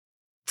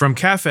From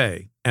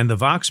Cafe and the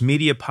Vox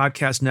Media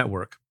Podcast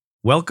Network,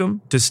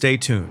 welcome to Stay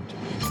Tuned.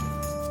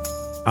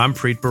 I'm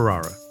Preet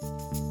Bharara.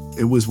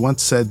 It was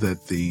once said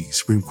that the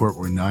Supreme Court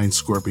were 9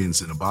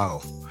 scorpions in a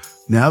bottle.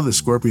 Now the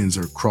scorpions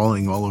are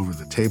crawling all over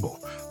the table.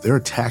 They're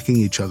attacking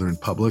each other in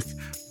public,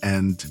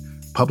 and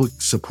public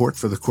support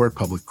for the court,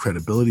 public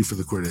credibility for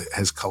the court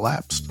has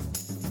collapsed.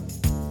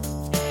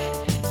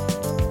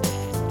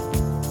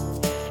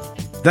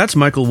 That's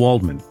Michael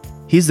Waldman.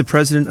 He's the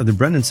president of the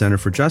Brennan Center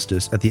for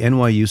Justice at the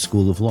NYU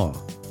School of Law.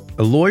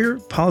 A lawyer,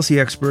 policy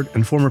expert,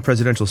 and former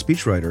presidential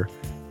speechwriter,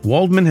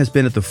 Waldman has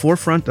been at the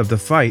forefront of the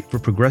fight for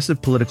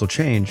progressive political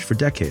change for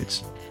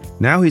decades.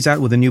 Now he's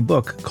out with a new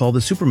book called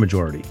The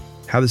Supermajority: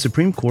 How the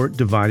Supreme Court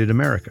Divided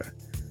America.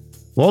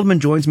 Waldman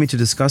joins me to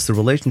discuss the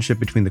relationship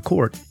between the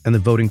court and the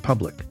voting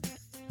public.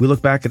 We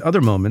look back at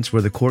other moments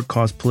where the court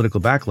caused political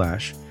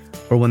backlash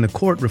or when the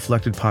court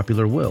reflected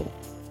popular will.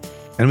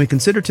 And we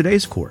consider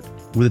today's court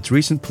with its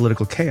recent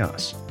political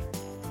chaos.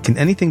 Can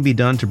anything be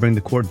done to bring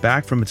the court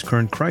back from its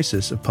current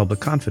crisis of public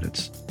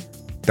confidence?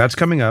 That's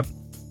coming up.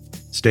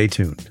 Stay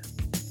tuned.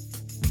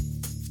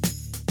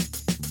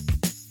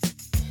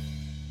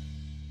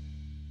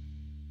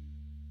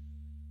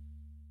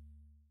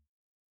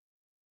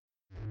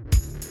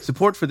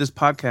 Support for this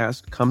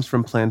podcast comes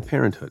from Planned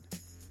Parenthood.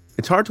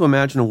 It's hard to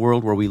imagine a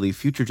world where we leave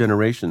future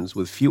generations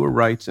with fewer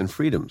rights and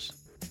freedoms.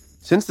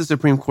 Since the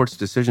Supreme Court's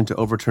decision to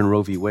overturn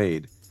Roe v.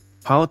 Wade,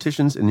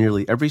 politicians in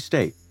nearly every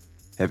state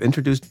have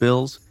introduced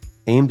bills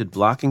aimed at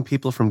blocking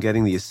people from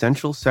getting the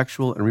essential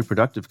sexual and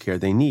reproductive care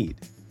they need,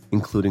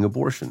 including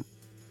abortion.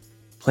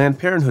 Planned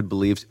Parenthood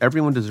believes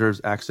everyone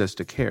deserves access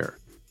to care,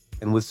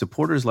 and with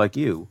supporters like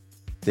you,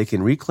 they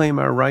can reclaim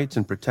our rights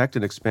and protect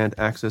and expand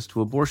access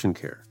to abortion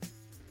care.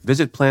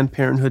 Visit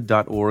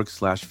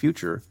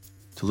PlannedParenthood.org/future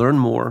to learn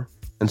more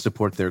and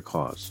support their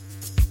cause.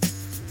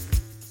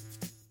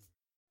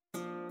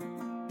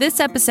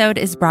 This episode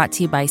is brought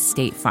to you by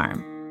State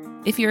Farm.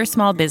 If you're a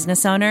small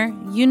business owner,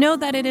 you know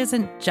that it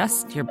isn't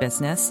just your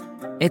business,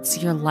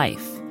 it's your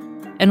life.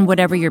 And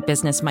whatever your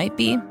business might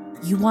be,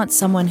 you want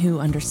someone who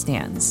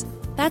understands.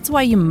 That's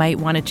why you might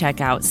want to check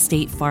out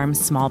State Farm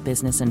Small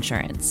Business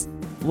Insurance.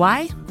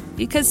 Why?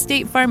 Because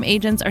State Farm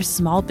agents are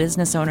small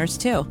business owners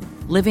too,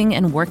 living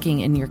and working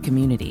in your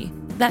community.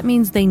 That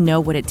means they know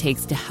what it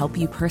takes to help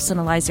you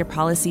personalize your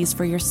policies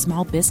for your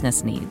small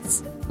business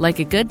needs. Like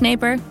a good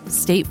neighbor,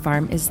 State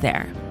Farm is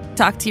there.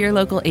 Talk to your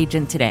local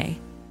agent today.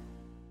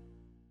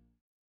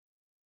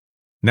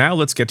 Now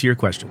let's get to your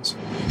questions.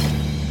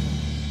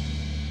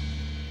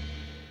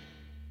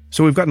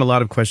 So we've gotten a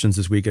lot of questions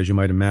this week, as you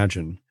might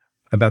imagine,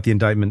 about the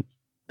indictment,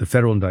 the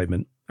federal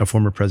indictment of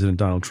former President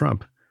Donald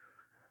Trump.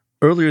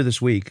 Earlier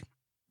this week,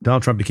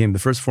 Donald Trump became the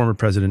first former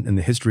president in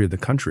the history of the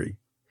country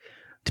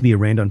to be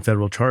arraigned on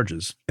federal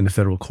charges in a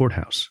federal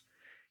courthouse.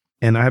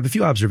 And I have a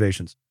few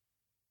observations.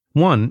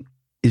 One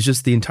is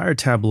just the entire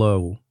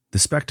tableau, the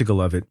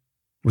spectacle of it,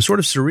 was sort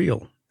of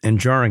surreal and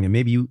jarring, and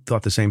maybe you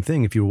thought the same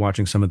thing if you were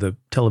watching some of the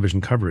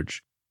television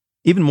coverage.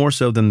 Even more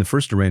so than the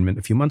first arraignment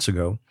a few months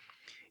ago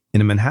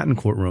in a Manhattan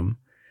courtroom,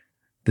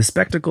 the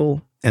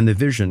spectacle and the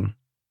vision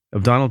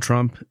of Donald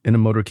Trump in a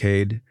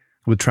motorcade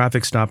with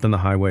traffic stopped on the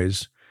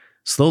highways,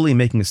 slowly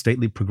making a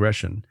stately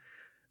progression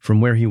from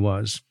where he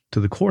was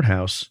to the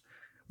courthouse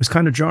was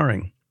kind of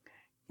jarring,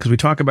 because we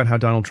talk about how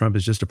Donald Trump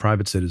is just a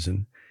private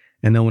citizen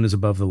and no one is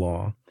above the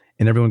law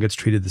and everyone gets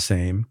treated the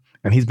same.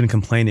 And he's been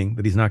complaining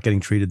that he's not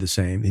getting treated the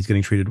same. He's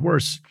getting treated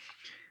worse.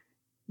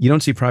 You don't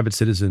see private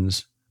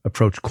citizens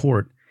approach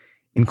court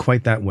in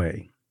quite that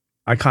way.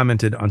 I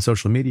commented on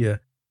social media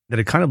that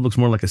it kind of looks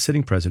more like a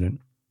sitting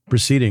president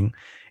proceeding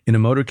in a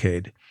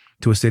motorcade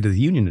to a State of the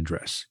Union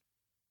address.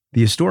 The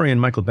historian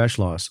Michael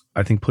Beschloss,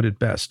 I think, put it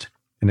best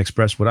and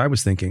expressed what I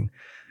was thinking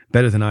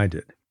better than I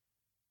did.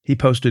 He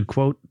posted,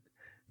 quote,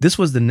 "This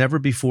was the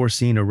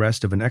never-before-seen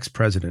arrest of an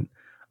ex-president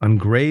on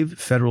grave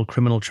federal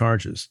criminal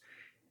charges.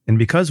 And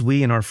because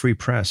we in our free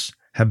press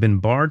have been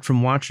barred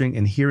from watching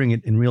and hearing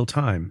it in real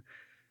time,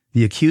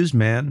 the accused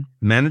man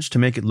managed to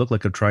make it look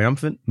like a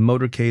triumphant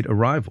motorcade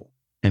arrival,"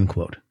 end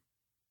quote.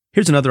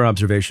 Here's another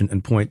observation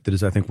and point that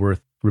is, I think,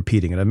 worth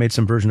repeating. And I've made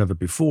some version of it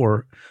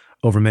before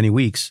over many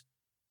weeks,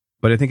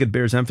 but I think it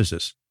bears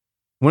emphasis.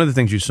 One of the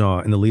things you saw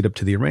in the lead up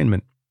to the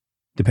arraignment,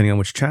 depending on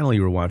which channel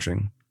you were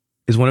watching,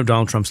 is one of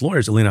Donald Trump's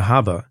lawyers, Alina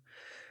Habba,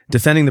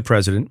 defending the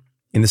president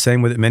in the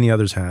same way that many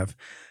others have,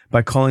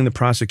 by calling the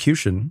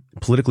prosecution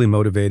politically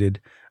motivated,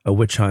 a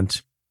witch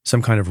hunt,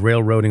 some kind of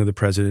railroading of the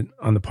president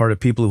on the part of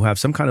people who have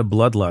some kind of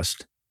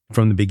bloodlust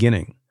from the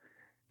beginning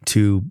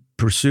to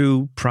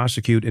pursue,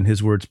 prosecute, in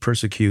his words,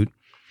 persecute,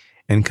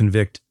 and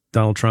convict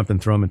Donald Trump and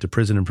throw him into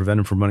prison and prevent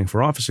him from running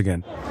for office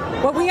again.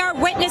 What we are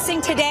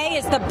witnessing today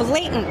is the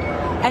blatant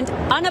and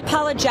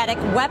unapologetic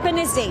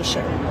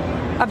weaponization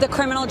of the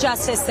criminal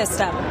justice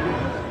system.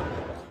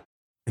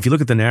 If you look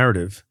at the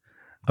narrative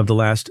of the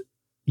last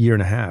year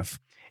and a half,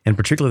 and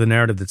particularly the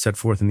narrative that's set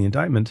forth in the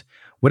indictment,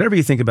 whatever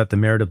you think about the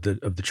merit of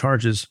the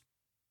charges,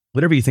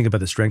 whatever you think about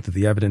the strength of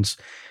the evidence,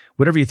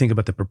 whatever you think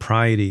about the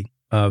propriety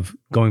of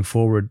going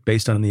forward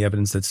based on the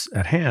evidence that's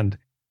at hand,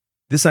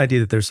 This idea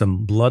that there's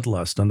some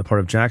bloodlust on the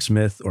part of Jack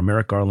Smith or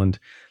Merrick Garland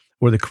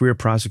or the career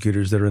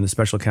prosecutors that are in the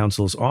special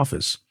counsel's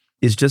office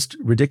is just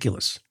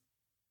ridiculous.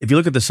 If you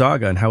look at the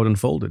saga and how it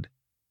unfolded,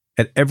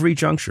 at every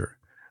juncture,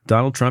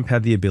 Donald Trump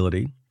had the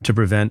ability to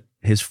prevent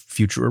his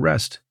future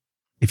arrest.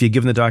 If he had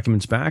given the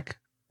documents back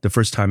the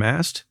first time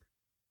asked,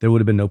 there would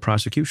have been no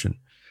prosecution.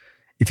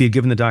 If he had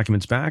given the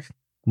documents back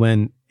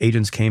when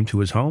agents came to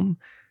his home,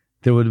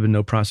 there would have been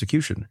no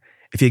prosecution.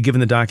 If he had given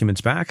the documents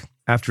back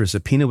after a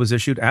subpoena was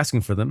issued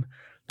asking for them,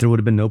 there would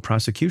have been no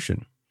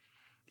prosecution.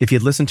 If he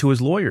had listened to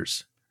his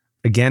lawyers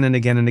again and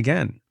again and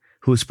again,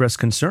 who expressed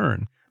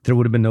concern, there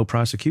would have been no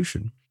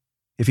prosecution.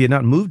 If he had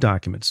not moved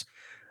documents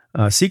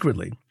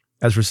secretly,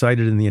 as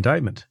recited in the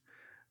indictment,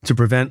 to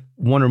prevent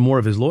one or more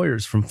of his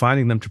lawyers from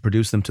finding them to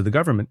produce them to the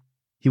government,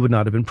 he would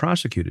not have been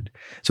prosecuted.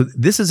 So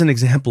this is an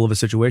example of a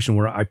situation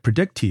where I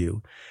predict to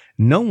you,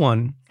 no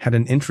one had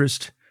an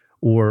interest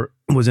or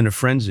was in a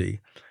frenzy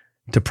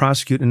to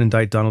prosecute and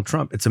indict Donald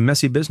Trump. It's a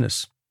messy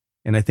business,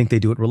 and I think they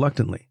do it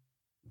reluctantly.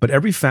 But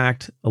every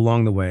fact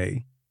along the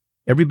way,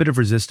 every bit of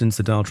resistance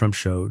that Donald Trump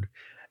showed,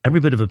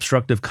 every bit of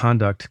obstructive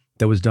conduct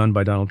that was done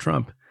by Donald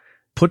Trump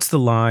puts the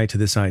lie to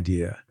this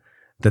idea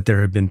that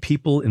there have been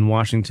people in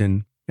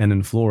Washington and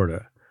in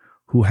Florida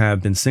who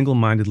have been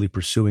single-mindedly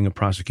pursuing a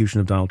prosecution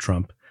of Donald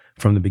Trump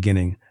from the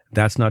beginning.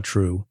 That's not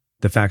true.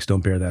 The facts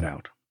don't bear that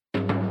out.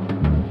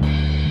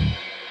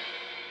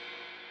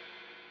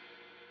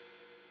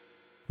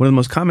 One of the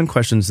most common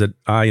questions that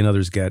I and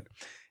others get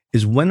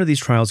is, when are these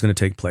trials going to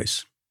take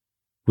place?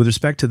 With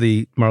respect to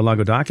the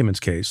Mar-a-Lago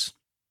documents case,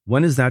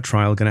 when is that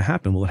trial going to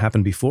happen? Will it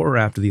happen before or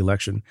after the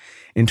election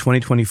in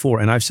 2024?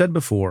 And I've said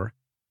before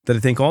that I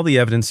think all the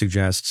evidence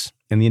suggests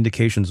and the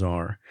indications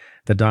are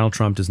that Donald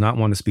Trump does not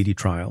want a speedy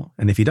trial.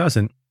 And if he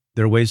doesn't,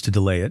 there are ways to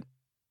delay it,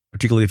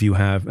 particularly if you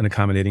have an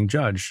accommodating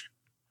judge.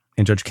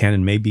 And Judge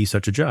Cannon may be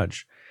such a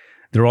judge.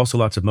 There are also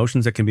lots of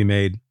motions that can be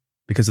made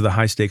because of the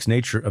high-stakes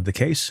nature of the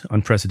case,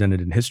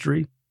 unprecedented in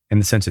history, and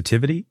the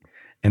sensitivity,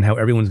 and how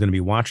everyone's going to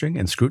be watching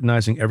and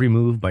scrutinizing every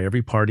move by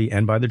every party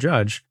and by the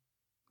judge.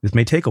 This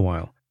may take a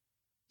while.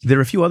 There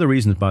are a few other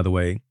reasons, by the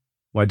way,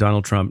 why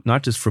Donald Trump,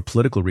 not just for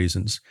political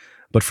reasons,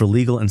 but for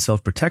legal and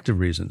self-protective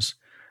reasons,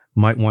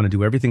 might want to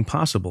do everything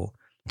possible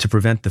to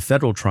prevent the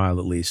federal trial,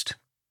 at least,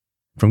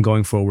 from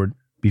going forward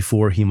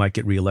before he might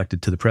get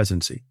reelected to the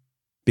presidency.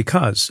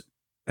 Because,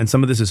 and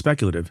some of this is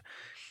speculative,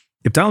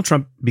 if Donald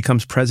Trump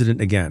becomes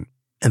president again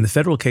and the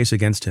federal case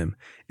against him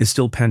is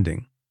still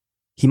pending,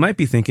 he might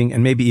be thinking,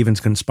 and maybe even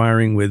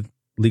conspiring with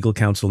legal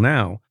counsel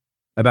now,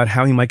 about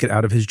how he might get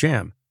out of his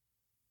jam.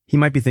 He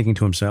might be thinking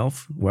to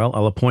himself, well,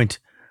 I'll appoint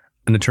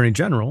an attorney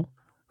general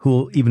who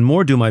will even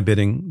more do my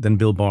bidding than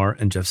Bill Barr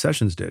and Jeff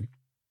Sessions did.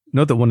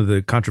 Note that one of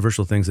the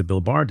controversial things that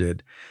Bill Barr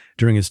did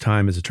during his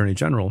time as attorney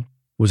general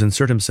was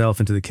insert himself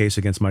into the case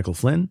against Michael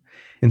Flynn,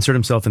 insert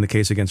himself in the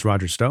case against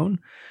Roger Stone,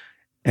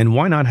 and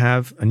why not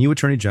have a new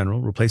attorney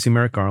general replacing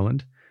Merrick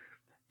Garland,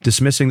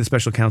 dismissing the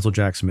special counsel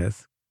Jack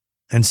Smith,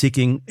 and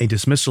seeking a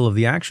dismissal of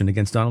the action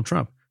against Donald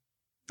Trump?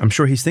 I'm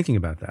sure he's thinking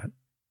about that.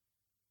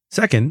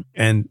 Second,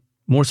 and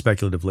more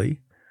speculatively,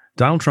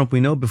 Donald Trump,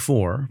 we know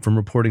before from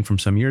reporting from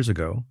some years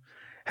ago,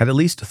 had at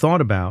least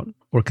thought about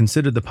or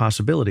considered the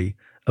possibility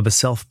of a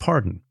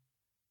self-pardon.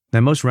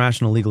 Now, most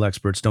rational legal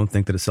experts don't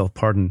think that a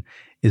self-pardon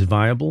is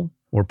viable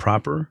or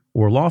proper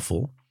or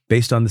lawful,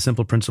 based on the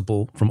simple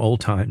principle from old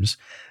times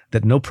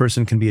that no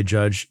person can be a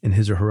judge in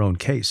his or her own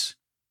case.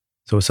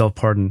 So a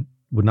self-pardon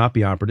would not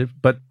be operative,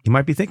 but he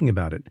might be thinking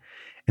about it.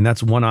 And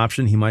that's one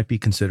option he might be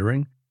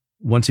considering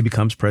once he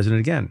becomes president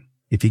again,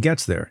 if he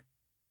gets there.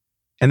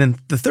 And then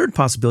the third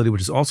possibility,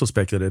 which is also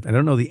speculative, and I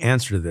don't know the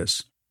answer to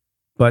this,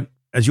 but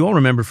as you all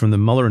remember from the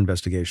Mueller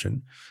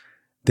investigation,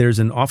 there's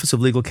an Office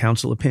of Legal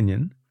Counsel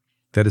opinion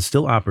that is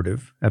still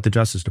operative at the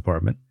Justice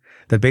Department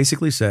that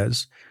basically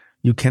says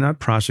you cannot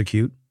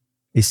prosecute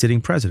a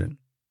sitting president.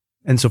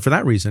 And so for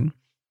that reason,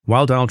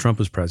 while Donald Trump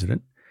was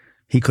president,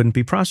 he couldn't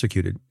be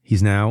prosecuted.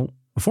 He's now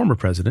a former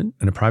president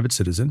and a private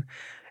citizen.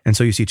 And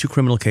so you see 2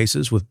 criminal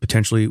cases with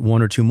potentially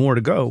 1 or 2 more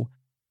to go.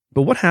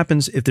 But what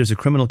happens if there's a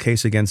criminal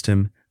case against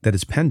him that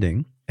is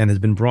pending and has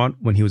been brought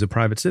when he was a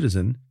private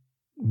citizen,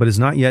 but is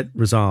not yet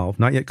resolved,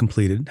 not yet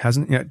completed,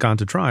 hasn't yet gone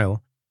to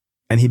trial,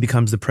 and he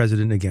becomes the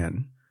president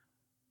again?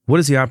 What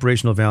is the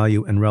operational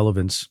value and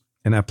relevance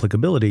and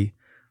applicability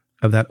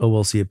of that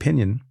OLC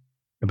opinion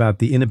about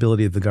the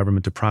inability of the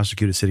government to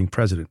prosecute a sitting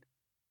president,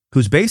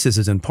 whose basis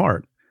is in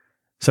part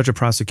such a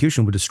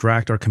prosecution would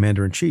distract our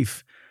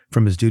commander-in-chief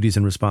from his duties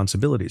and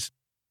responsibilities?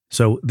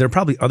 So there are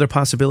probably other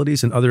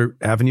possibilities and other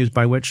avenues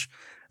by which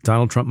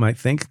Donald Trump might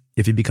think,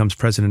 if he becomes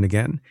president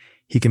again,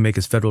 he can make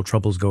his federal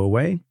troubles go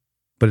away,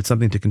 but it's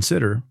something to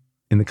consider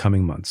in the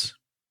coming months.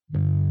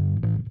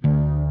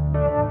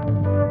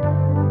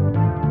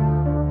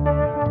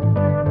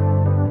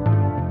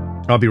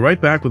 I'll be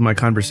right back with my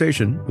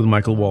conversation with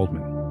Michael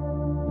Waldman.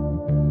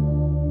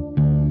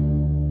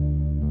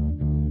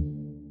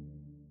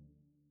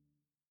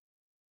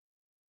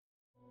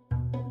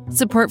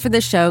 Support for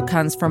this show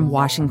comes from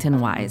Washington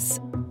Wise,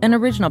 an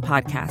original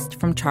podcast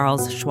from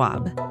Charles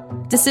Schwab.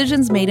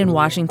 Decisions made in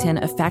Washington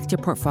affect your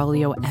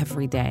portfolio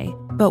every day.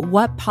 But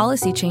what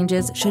policy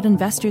changes should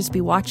investors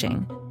be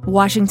watching?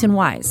 Washington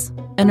Wise,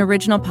 an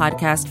original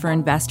podcast for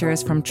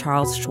investors from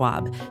Charles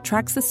Schwab,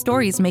 tracks the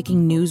stories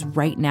making news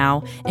right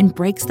now and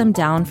breaks them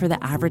down for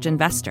the average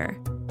investor.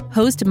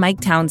 Host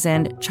Mike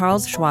Townsend,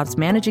 Charles Schwab's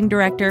managing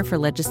director for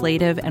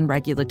legislative and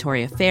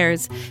regulatory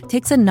affairs,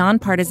 takes a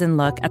nonpartisan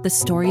look at the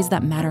stories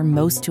that matter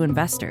most to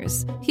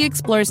investors. He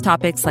explores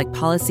topics like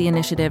policy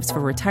initiatives for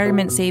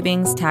retirement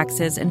savings,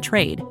 taxes, and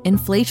trade,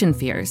 inflation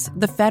fears,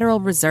 the Federal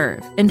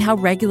Reserve, and how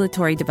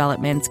regulatory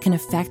developments can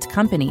affect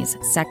companies,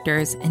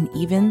 sectors, and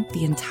even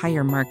the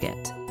entire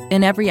market.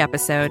 In every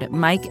episode,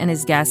 Mike and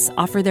his guests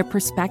offer their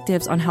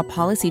perspectives on how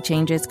policy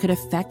changes could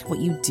affect what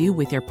you do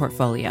with your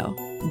portfolio.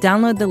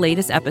 Download the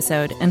latest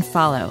episode and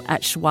follow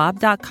at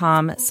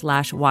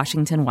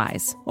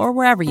schwab.com/WashingtonWise or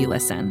wherever you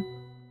listen.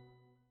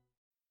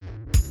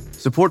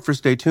 Support for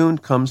Stay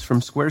Tuned comes from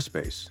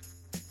Squarespace.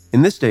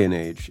 In this day and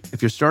age,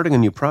 if you're starting a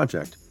new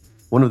project,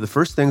 one of the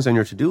first things on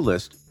your to-do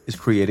list is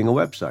creating a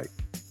website.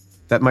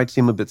 That might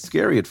seem a bit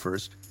scary at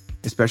first,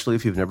 especially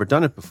if you've never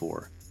done it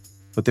before.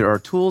 But there are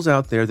tools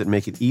out there that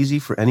make it easy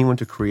for anyone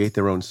to create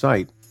their own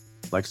site,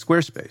 like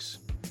Squarespace.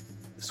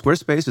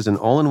 Squarespace is an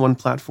all-in-one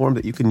platform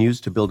that you can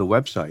use to build a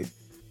website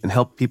and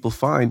help people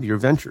find your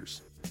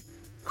ventures.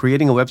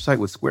 Creating a website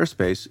with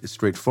Squarespace is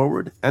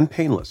straightforward and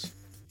painless,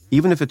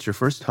 even if it's your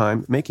first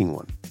time making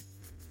one.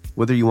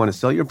 Whether you want to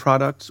sell your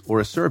products or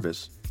a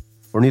service,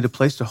 or need a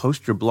place to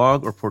host your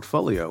blog or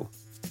portfolio,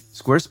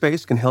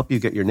 Squarespace can help you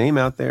get your name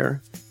out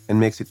there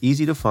and makes it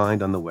easy to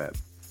find on the web.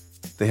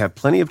 They have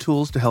plenty of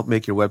tools to help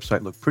make your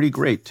website look pretty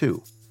great,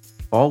 too,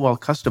 all while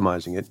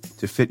customizing it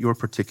to fit your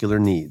particular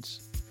needs.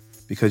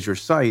 Because your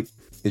site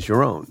is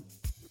your own,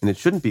 and it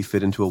shouldn't be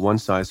fit into a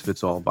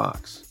one-size-fits-all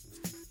box.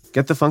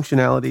 Get the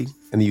functionality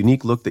and the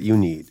unique look that you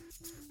need.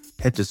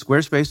 Head to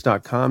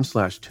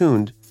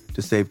squarespace.com/tuned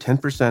to save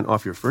 10%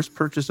 off your first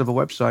purchase of a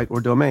website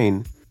or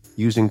domain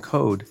using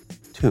code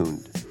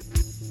TUNED.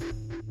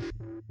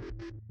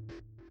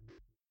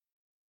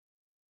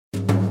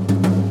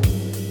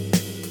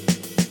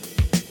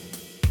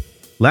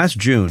 Last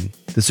June,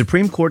 the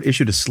Supreme Court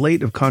issued a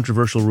slate of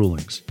controversial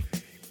rulings.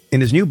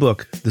 In his new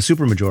book, The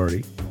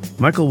Supermajority,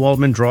 Michael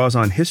Waldman draws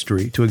on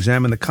history to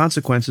examine the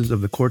consequences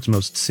of the court's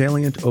most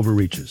salient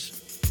overreaches.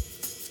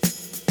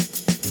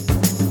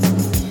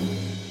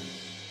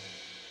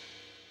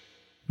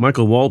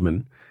 Michael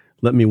Waldman,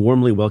 let me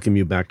warmly welcome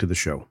you back to the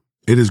show.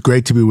 It is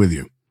great to be with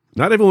you.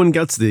 Not everyone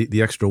gets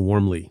the extra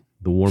warmly,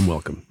 the warm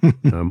welcome.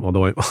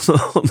 Although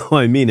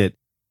I mean it,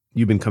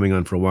 you've been coming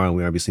on for a while.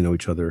 We obviously know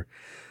each other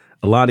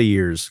a lot of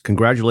years.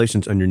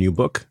 Congratulations on your new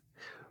book,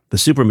 The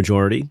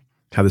Supermajority,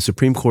 How the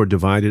Supreme Court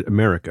Divided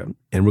America.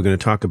 And we're going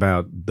to talk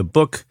about the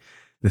book,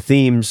 the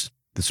themes,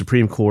 the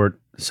Supreme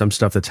Court, some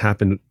stuff that's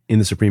happened in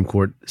the Supreme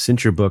Court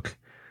since your book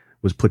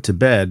was put to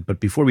bed. But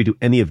before we do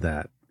any of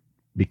that,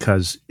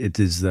 because it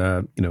is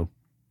the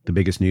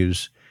biggest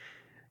news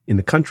in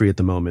the country at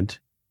the moment,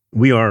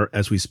 we are,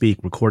 as we speak,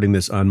 recording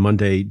this on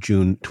Monday,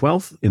 June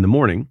 12th in the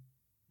morning.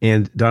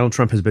 And Donald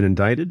Trump has been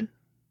indicted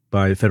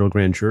by a federal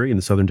grand jury in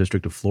the Southern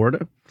District of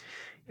Florida.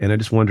 And I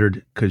just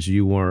wondered, because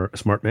you are a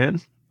smart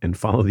man and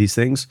follow these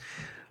things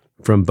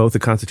from both a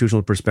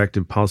constitutional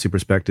perspective, policy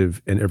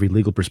perspective, and every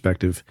legal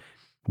perspective,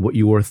 what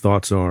your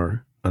thoughts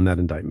are on that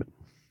indictment.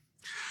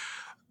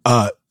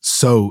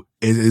 So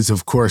it is,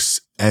 of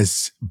course,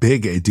 as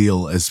big a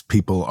deal as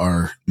people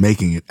are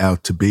making it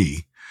out to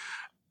be.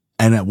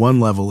 And at one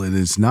level, it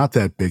is not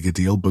that big a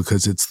deal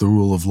because it's the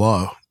rule of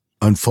law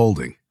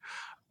unfolding.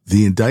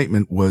 The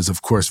indictment was,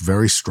 of course,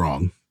 very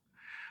strong.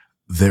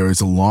 There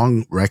is a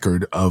long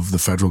record of the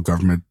federal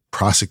government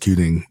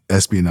prosecuting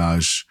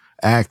Espionage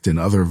Act and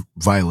other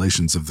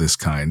violations of this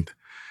kind.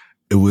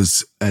 It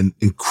was an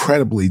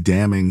incredibly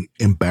damning,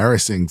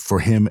 embarrassing for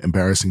him,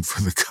 embarrassing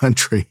for the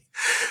country,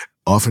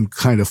 often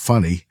kind of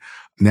funny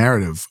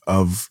narrative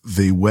of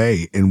the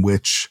way in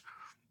which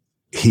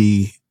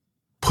he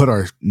put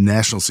our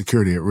national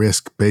security at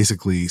risk,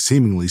 basically,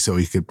 seemingly so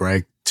he could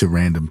brag to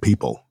random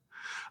people.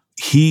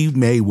 He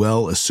may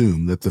well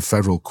assume that the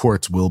federal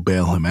courts will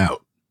bail him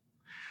out.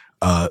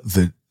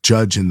 The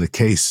judge in the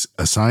case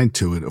assigned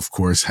to it, of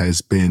course,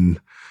 has been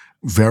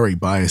very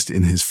biased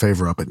in his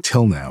favor up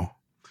until now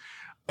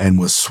and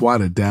was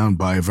swatted down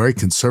by a very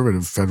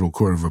conservative federal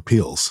court of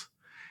appeals.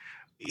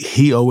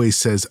 He always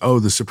says,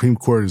 the Supreme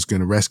Court is going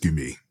to rescue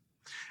me,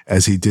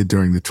 as he did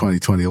during the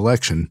 2020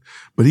 election.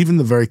 But even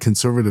the very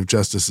conservative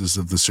justices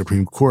of the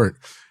Supreme Court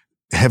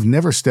have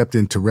never stepped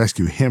in to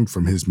rescue him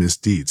from his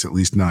misdeeds, at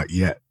least not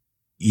yet.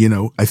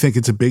 I think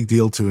it's a big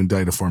deal to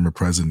indict a former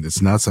president.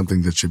 It's not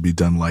something that should be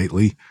done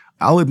lightly.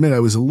 I'll admit I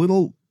was a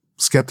little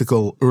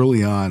skeptical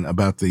early on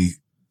about the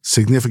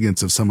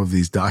significance of some of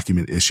these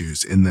document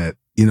issues in that,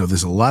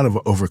 there's a lot of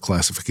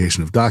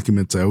overclassification of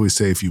documents. I always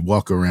say if you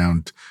walk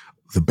around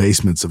the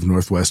basements of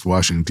Northwest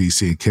Washington,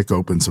 D.C. and kick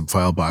open some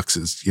file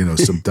boxes,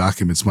 some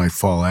documents might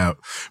fall out.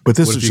 But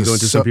this was just you go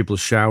into some people's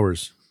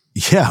showers?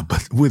 Yeah,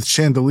 but with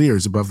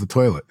chandeliers above the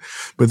toilet.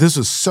 But this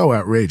was so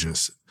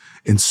outrageous.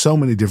 in so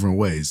many different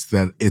ways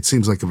that it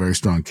seems like a very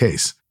strong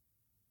case.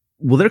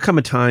 Will there come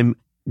a time,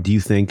 do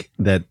you think,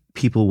 that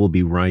people will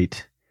be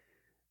right,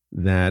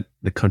 that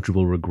the country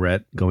will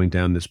regret going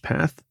down this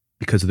path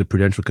because of the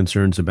prudential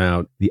concerns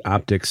about the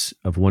optics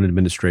of one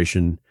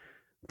administration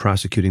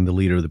prosecuting the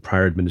leader of the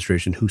prior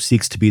administration who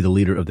seeks to be the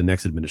leader of the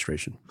next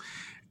administration?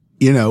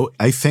 You know,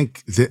 I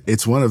think that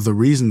it's one of the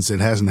reasons it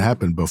hasn't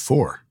happened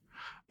before.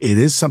 It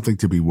is something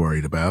to be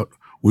worried about.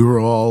 We were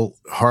all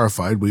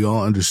horrified. We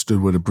all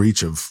understood what a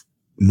breach of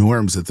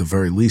norms, at the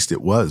very least,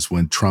 it was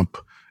when Trump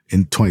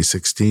in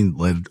 2016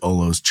 led all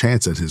those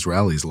chants at his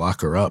rallies,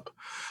 lock her up,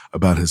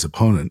 about his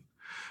opponent.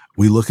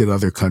 We look at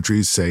other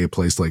countries, say a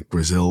place like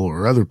Brazil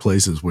or other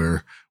places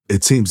where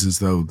it seems as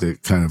though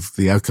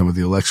the outcome of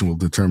the election will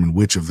determine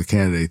which of the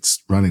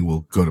candidates running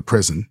will go to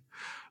prison.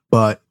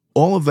 But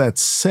all of that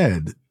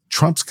said,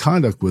 Trump's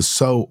conduct was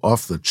so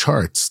off the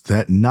charts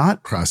that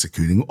not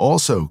prosecuting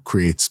also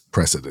creates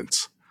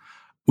precedents.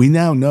 We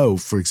now know,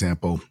 for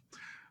example,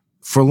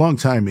 for a long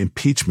time,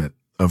 impeachment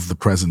of the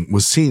president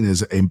was seen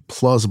as a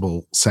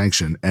plausible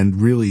sanction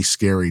and really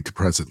scary to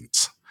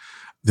presidents.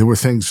 There were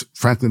things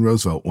Franklin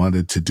Roosevelt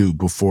wanted to do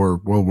before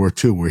World War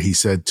II where he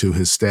said to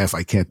his staff,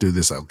 I can't do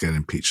this, I'll get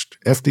impeached.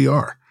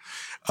 FDR.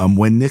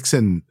 When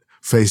Nixon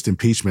faced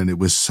impeachment, it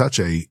was such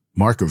a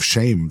mark of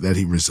shame that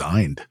he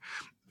resigned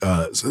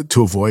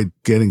to avoid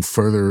getting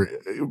further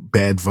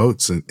bad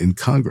votes in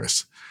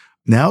Congress.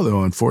 Now,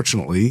 though,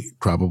 unfortunately,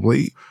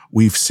 probably,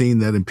 we've seen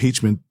that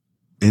impeachment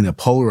in a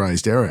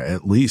polarized era,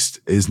 at least,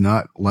 is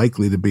not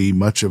likely to be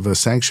much of a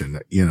sanction.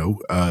 You know,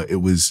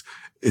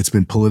 it's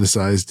been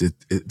politicized.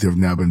 There have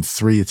now been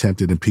 3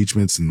 attempted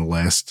impeachments in the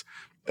last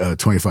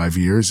 25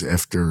 years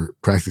after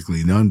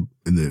practically none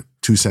in the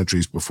 2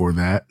 centuries before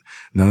that.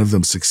 None of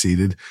them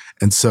succeeded.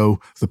 And so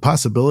the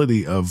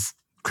possibility of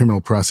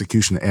criminal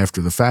prosecution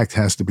after the fact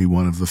has to be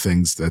one of the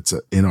things that's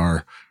in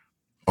our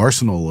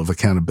arsenal of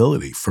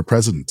accountability for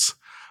presidents.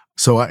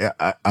 So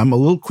I'm a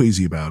little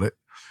queasy about it,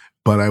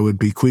 but I would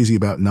be queasy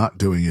about not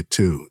doing it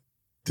too.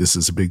 This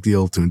is a big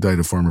deal to indict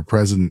a former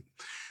president,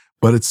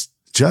 but it's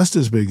just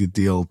as big a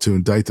deal to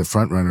indict the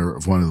frontrunner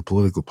of one of the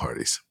political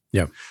parties.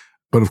 Yeah.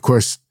 But of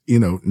course, you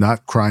know,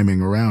 not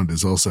criming around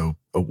is also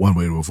one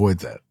way to avoid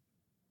that.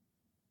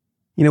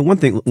 You know,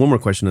 one more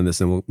question on this,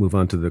 and we'll move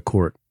on to the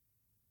court.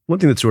 One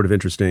thing that's sort of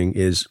interesting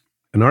is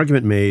an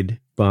argument made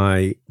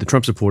by the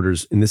Trump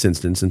supporters in this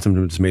instance, and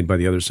sometimes it's made by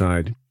the other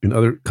side in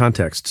other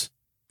contexts,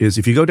 is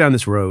if you go down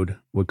this road,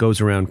 what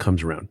goes around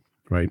comes around,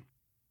 right?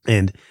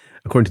 And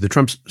according to the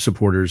Trump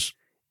supporters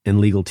and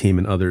legal team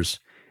and others,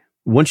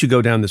 once you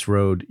go down this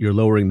road, you're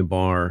lowering the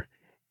bar,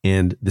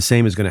 and the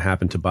same is going to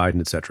happen to Biden,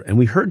 et cetera. And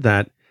we heard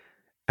that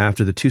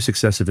after the 2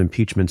 successive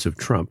impeachments of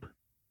Trump.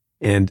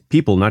 And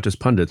people, not just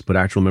pundits, but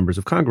actual members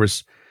of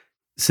Congress,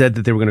 said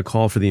that they were going to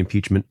call for the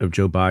impeachment of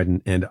Joe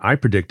Biden. And I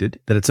predicted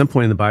that at some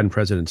point in the Biden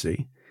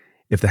presidency,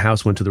 if the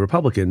House went to the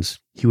Republicans,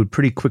 he would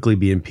pretty quickly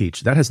be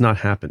impeached. That has not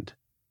happened.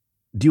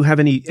 Do you have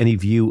any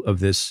view of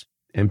this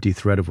empty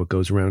thread of what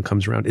goes around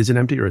comes around? Is it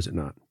empty or is it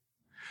not?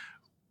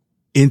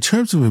 In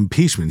terms of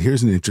impeachment,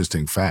 here's an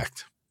interesting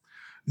fact.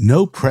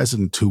 No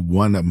president who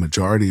won a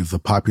majority of the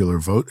popular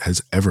vote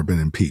has ever been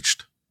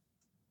impeached.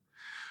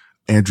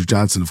 Andrew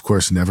Johnson, of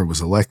course, never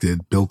was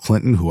elected. Bill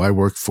Clinton, who I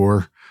worked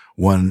for,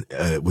 won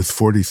with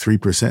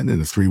 43% in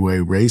a 3-way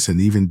race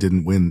and even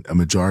didn't win a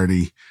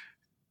majority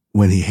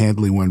when he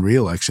handily won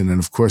re-election. And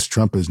of course,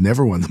 Trump has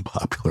never won the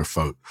popular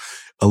vote.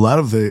 A lot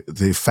of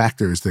the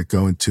factors that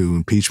go into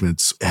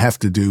impeachments have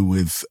to do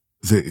with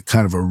the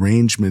kind of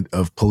arrangement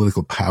of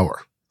political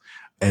power.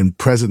 And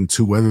presidents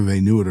who, whether they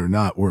knew it or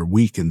not, were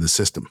weak in the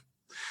system.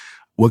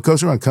 What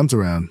goes around comes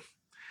around.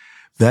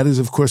 That is,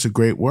 of course, a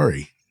great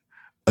worry.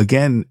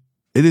 Again,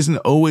 it isn't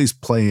always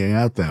playing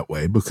out that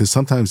way because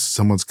sometimes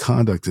someone's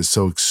conduct is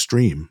so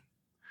extreme.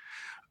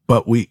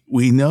 But we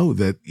know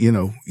that,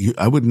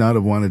 I would not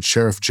have wanted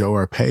Sheriff Joe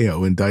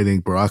Arpaio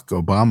indicting Barack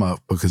Obama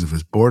because of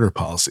his border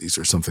policies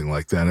or something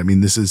like that. I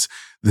mean, this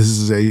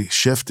is a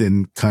shift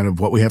in kind of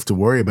what we have to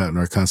worry about in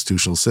our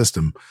constitutional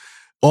system.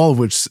 All of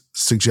which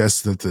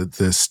suggests that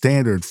the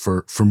standard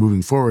for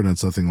moving forward on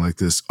something like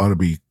this ought to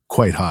be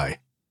quite high.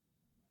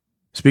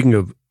 Speaking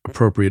of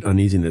appropriate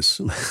uneasiness,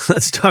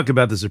 let's talk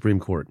about the Supreme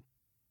Court.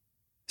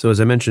 So as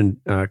I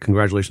mentioned,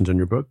 congratulations on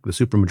your book, The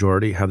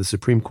Supermajority, How the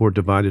Supreme Court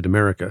Divided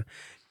America.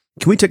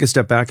 Can we take a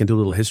step back and do a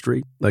little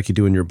history like you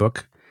do in your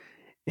book?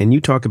 And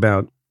you talk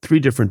about 3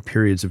 different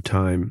periods of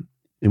time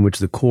in which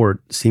the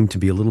court seemed to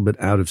be a little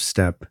bit out of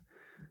step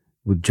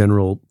with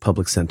general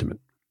public sentiment.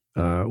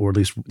 Or at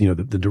least,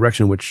 the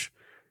direction in which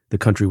the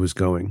country was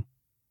going.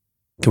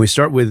 Can we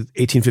start with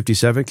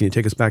 1857? Can you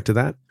take us back to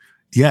that?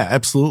 Yeah,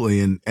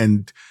 absolutely.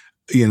 And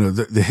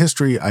the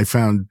history I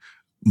found,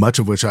 much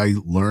of which I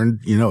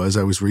learned, as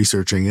I was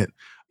researching it,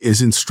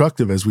 is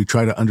instructive as we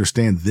try to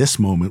understand this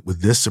moment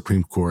with this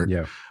Supreme Court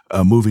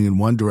moving in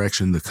one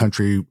direction, the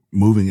country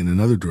moving in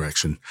another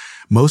direction.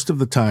 Most of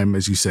the time,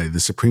 as you say, the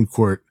Supreme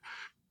Court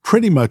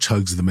pretty much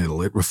hugs the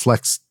middle. It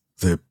reflects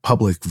the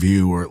public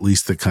view, or at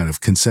least the kind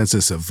of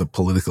consensus of the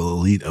political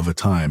elite of a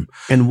time.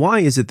 And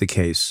why is it the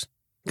case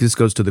This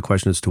goes to the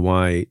question as to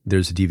why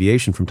there's a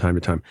deviation from time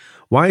to time.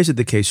 Why is it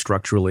the case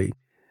structurally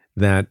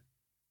that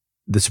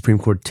the Supreme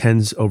Court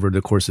tends over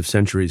the course of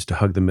centuries to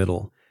hug the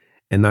middle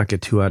and not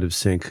get too out of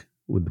sync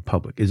with the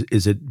public?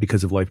 Is it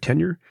because of life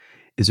tenure?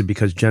 Is it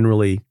because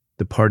generally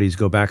the parties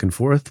go back and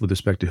forth with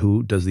respect to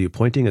who does the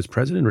appointing as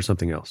president, or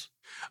something else?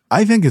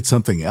 I think it's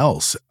something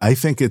else. I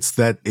think it's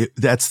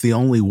that's the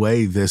only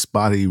way this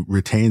body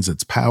retains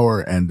its power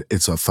and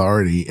its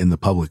authority in the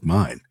public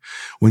mind.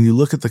 When you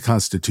look at the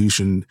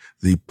Constitution,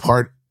 the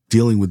part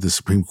dealing with the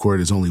Supreme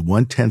Court is only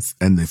 1/10,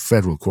 and the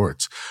federal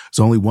courts is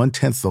only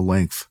 1/10 the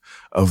length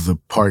of the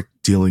part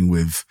dealing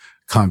with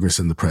Congress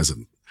and the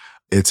president.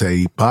 It's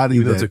a body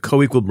it's a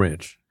co-equal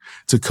branch.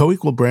 It's a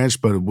co-equal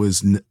branch, but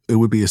it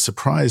would be a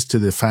surprise to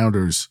the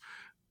founders'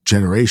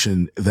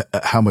 generation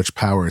how much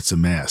power it's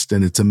amassed.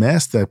 And it's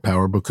amassed that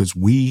power because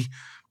we,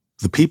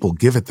 the people,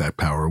 give it that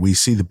power. We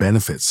see the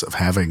benefits of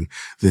having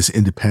this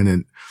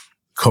independent,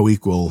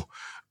 co-equal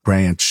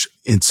branch,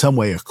 in some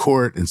way a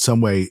court, in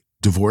some way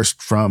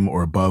divorced from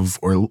or above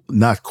or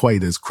not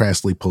quite as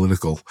crassly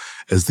political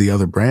as the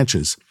other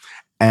branches.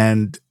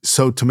 And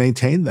so to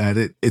maintain that,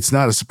 it's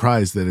not a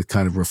surprise that it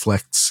kind of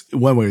reflects,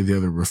 one way or the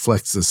other,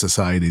 reflects the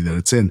society that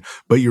it's in.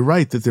 But you're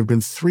right that there have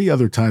been 3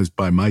 other times,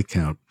 by my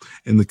count,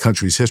 in the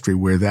country's history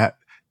where that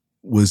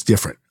was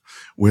different,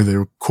 where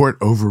the court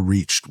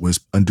overreached, was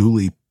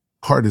unduly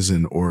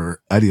partisan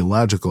or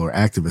ideological or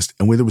activist,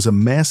 and where there was a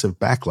massive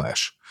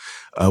backlash,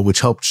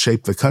 which helped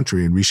shape the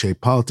country and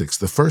reshape politics.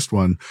 The first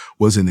one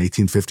was in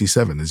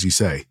 1857, as you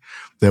say.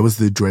 That was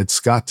the Dred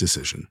Scott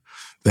decision.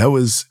 That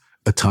was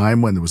a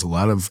time when there was a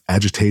lot of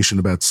agitation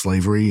about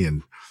slavery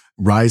and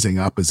rising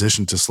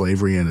opposition to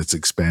slavery and its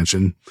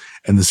expansion.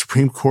 And the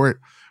Supreme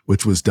Court,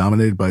 which was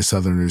dominated by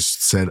Southerners,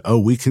 said, oh,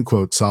 we can,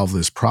 quote, solve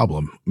this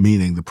problem,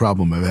 meaning the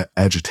problem of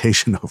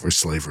agitation over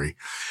slavery.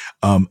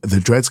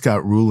 The Dred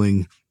Scott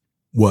ruling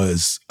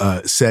was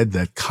said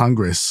that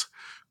Congress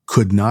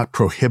could not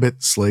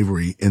prohibit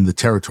slavery in the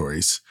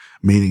territories,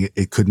 meaning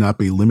it could not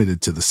be limited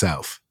to the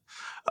South.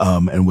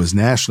 And was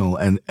national,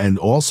 and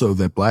also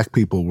that black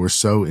people were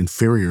so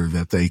inferior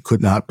that they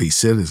could not be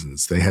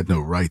citizens. They had no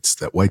rights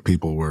that white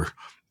people were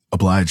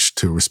obliged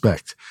to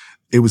respect.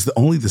 It was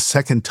only the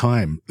second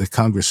time that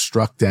Congress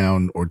struck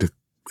down or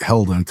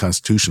held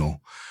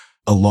unconstitutional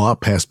a law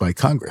passed by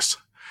Congress.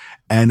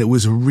 And it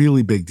was a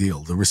really big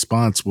deal. The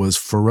response was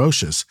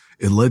ferocious.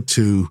 It led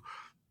to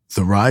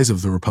the rise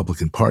of the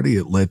Republican Party.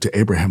 It led to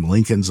Abraham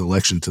Lincoln's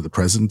election to the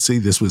presidency.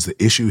 This was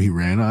the issue he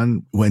ran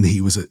on when he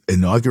was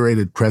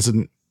inaugurated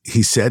president.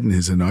 He said in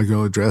his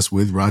inaugural address,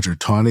 with Roger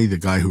Taney, the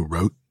guy who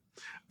wrote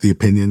the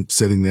opinion,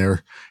 sitting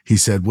there, he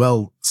said,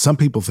 well, some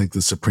people think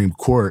the Supreme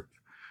Court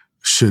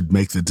should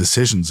make the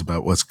decisions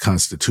about what's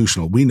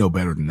constitutional. We know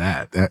better than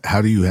that.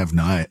 How do you have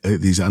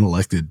these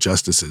unelected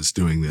justices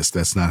doing this?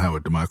 That's not how a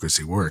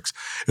democracy works.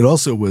 It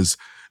also was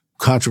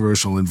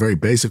controversial in very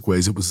basic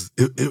ways. It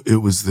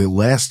was the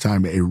last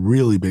time a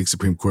really big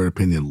Supreme Court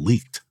opinion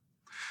leaked.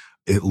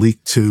 It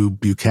leaked to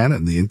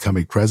Buchanan, the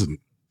incoming president,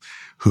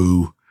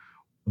 who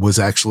was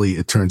actually,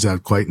 it turns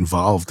out, quite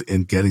involved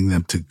in getting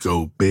them to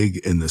go big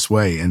in this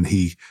way. And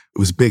it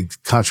was big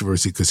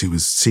controversy because he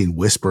was seen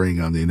whispering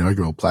on the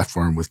inaugural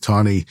platform with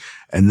Taney.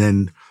 And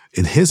then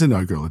in his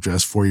inaugural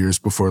address 4 years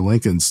before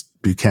Lincoln's,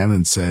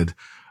 Buchanan said,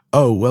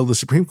 oh, well, the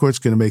Supreme Court's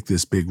going to make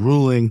this big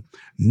ruling.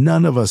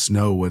 None of us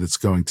know what it's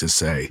going to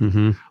say.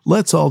 Mm-hmm.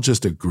 Let's all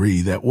just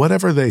agree that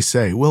whatever they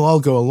say, we'll all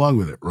go along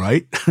with it,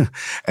 right?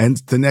 And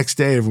the next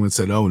day, everyone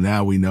said, oh,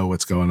 now we know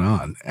what's going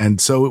on.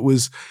 And so it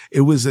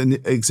was an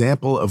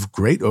example of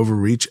great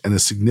overreach and a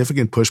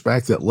significant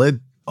pushback that led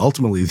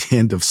ultimately to the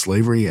end of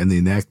slavery and the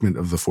enactment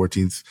of the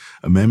 14th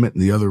Amendment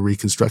and the other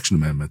Reconstruction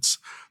Amendments.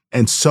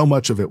 And so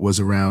much of it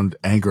was around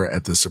anger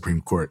at the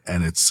Supreme Court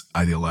and its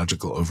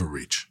ideological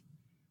overreach.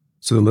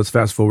 So then let's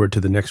fast forward to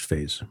the next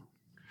phase.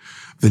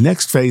 The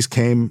next phase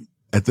came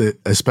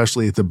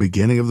especially at the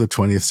beginning of the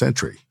 20th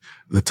century,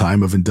 the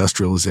time of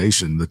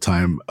industrialization, the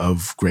time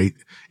of great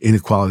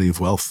inequality of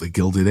wealth, the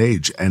Gilded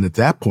Age. And at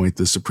that point,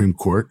 the Supreme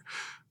Court,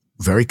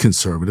 very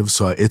conservative,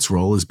 saw its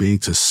role as being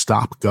to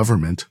stop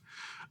government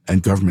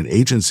and government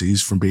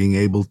agencies from being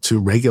able to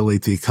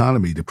regulate the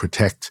economy, to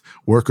protect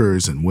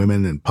workers and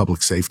women and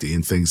public safety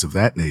and things of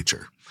that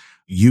nature.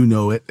 You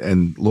know it,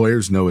 and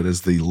lawyers know it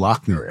as the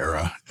Lochner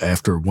era,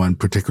 after one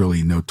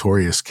particularly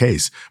notorious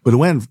case. But it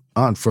went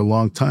on for a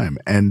long time.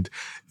 And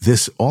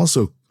this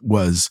also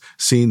was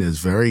seen as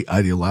very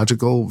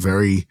ideological,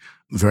 very,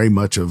 very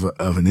much of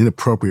an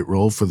inappropriate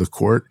role for the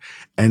court.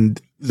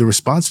 And the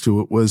response to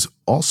it was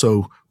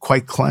also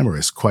quite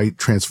clamorous, quite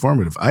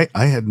transformative.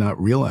 I had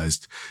not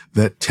realized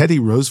that Teddy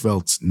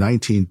Roosevelt's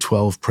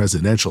 1912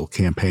 presidential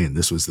campaign,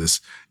 this was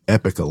this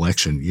epic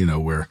election,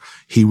 where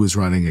he was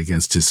running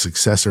against his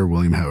successor,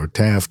 William Howard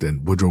Taft,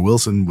 and Woodrow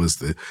Wilson was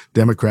the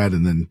Democrat,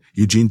 and then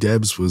Eugene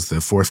Debs was the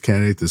fourth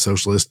candidate, the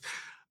socialist.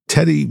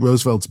 Teddy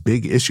Roosevelt's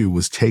big issue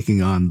was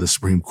taking on the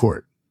Supreme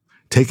Court,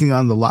 taking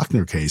on the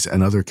Lochner case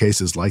and other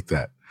cases like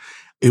that.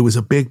 It was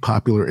a big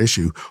popular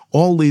issue,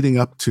 all leading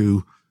up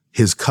to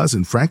his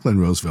cousin Franklin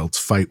Roosevelt's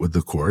fight with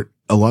the court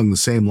along the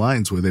same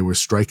lines where they were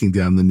striking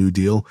down the New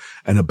Deal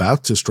and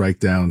about to strike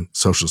down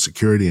Social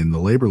Security and the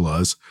labor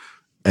laws,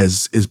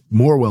 as is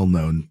more well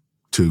known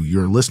to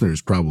your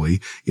listeners probably.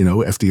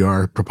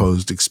 FDR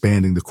proposed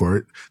expanding the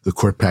court. The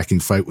court packing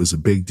fight was a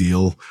big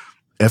deal.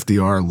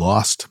 FDR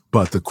lost,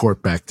 but the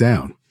court backed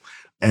down.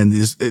 And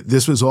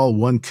this was all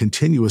one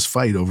continuous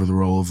fight over the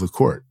role of the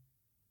court.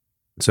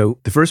 So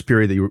the first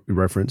period that you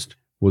referenced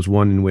was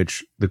one in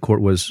which the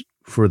court was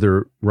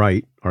further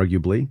right,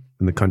 arguably,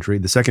 in the country.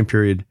 The second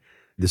period,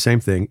 the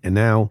same thing. And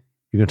now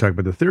you're going to talk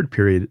about the third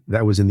period.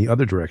 That was in the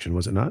other direction,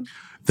 was it not?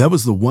 That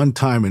was the one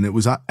time, and it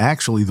was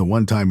actually the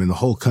one time in the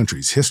whole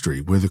country's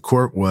history where the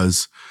court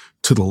was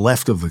to the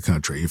left of the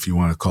country, if you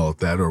want to call it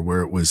that, or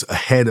where it was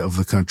ahead of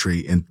the country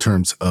in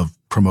terms of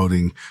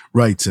promoting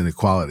rights and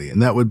equality.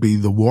 And that would be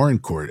the Warren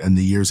Court and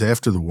the years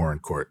after the Warren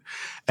Court.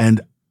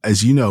 And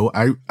as you know,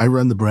 I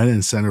run the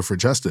Brennan Center for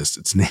Justice.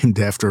 It's named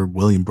after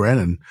William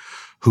Brennan,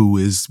 who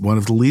is one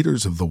of the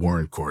leaders of the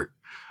Warren Court.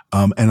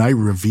 And I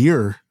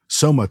revere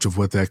so much of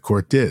what that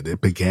court did.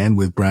 It began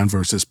with Brown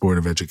versus Board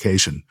of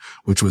Education,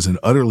 which was an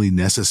utterly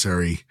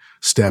necessary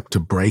step to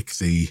break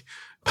the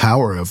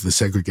power of the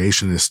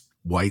segregationist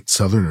white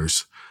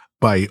Southerners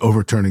by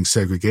overturning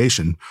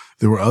segregation.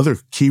 There were other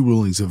key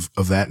rulings of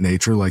that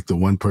nature, like the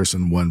one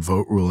person, one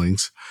vote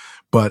rulings.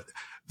 But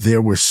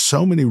there were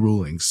so many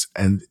rulings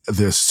and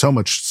there's so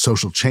much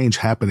social change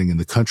happening in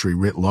the country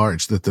writ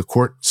large that the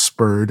court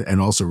spurred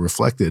and also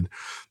reflected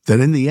that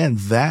in the end,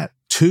 that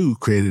too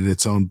created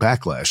its own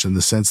backlash in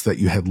the sense that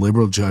you had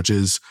liberal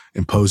judges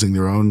imposing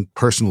their own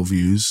personal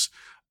views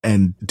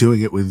and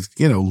doing it with,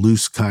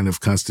 loose kind of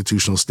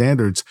constitutional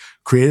standards,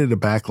 created a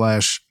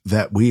backlash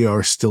that we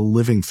are still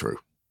living through.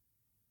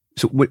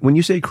 So when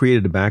you say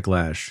created a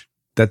backlash,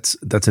 that's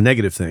a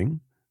negative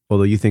thing,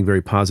 although you think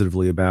very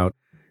positively about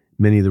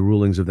many of the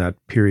rulings of that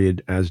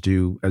period, as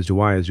do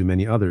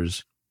many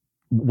others.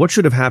 What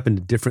should have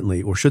happened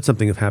differently, or should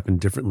something have happened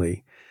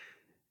differently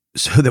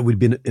so that we'd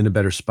been in a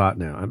better spot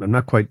now? I'm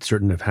not quite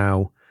certain of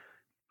how,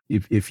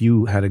 if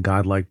you had a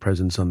godlike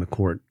presence on the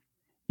court,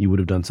 you would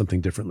have done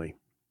something differently.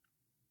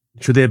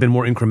 Should they have been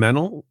more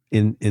incremental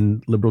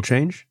in liberal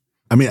change?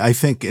 I mean, I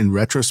think in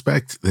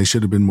retrospect, they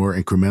should have been more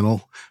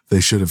incremental.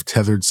 They should have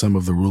tethered some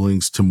of the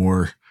rulings to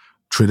more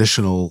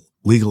traditional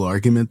legal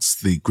arguments.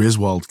 The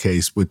Griswold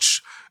case,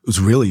 which was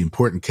a really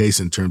important case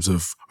in terms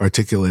of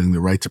articulating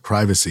the right to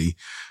privacy,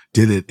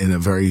 did it in a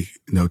very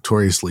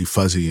notoriously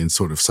fuzzy and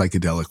sort of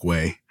psychedelic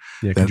way.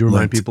 Yeah, could you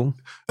remind people?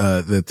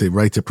 That the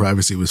right to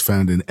privacy was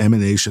found in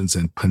emanations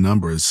and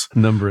penumbras.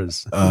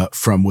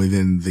 From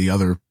within the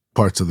other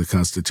parts of the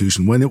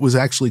Constitution, when it was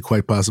actually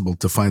quite possible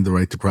to find the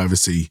right to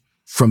privacy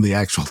from the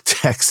actual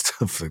text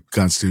of the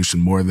Constitution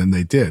more than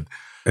they did.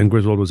 And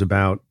Griswold was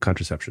about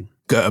contraception.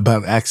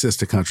 About access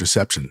to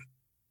contraception.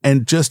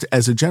 And just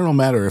as a general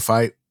matter, if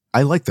I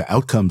like the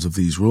outcomes of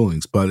these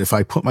rulings, but if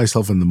I put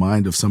myself in the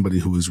mind of somebody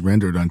who was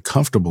rendered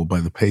uncomfortable by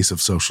the pace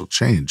of social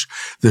change,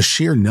 the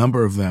sheer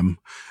number of them,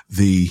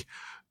 the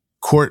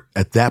court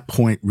at that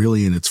point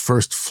really in its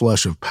first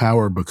flush of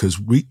power, because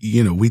we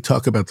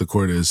talk about the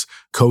court as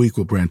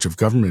co-equal branch of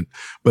government,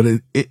 but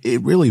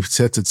it really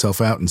sets itself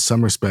out in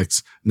some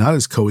respects, not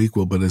as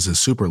co-equal, but as a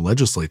super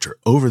legislature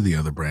over the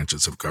other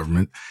branches of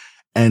government.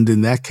 And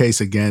in that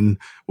case, again,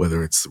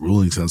 whether it's the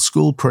rulings on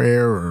school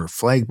prayer or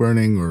flag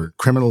burning or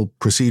criminal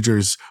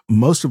procedures,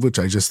 most of which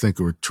I just think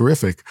were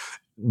terrific,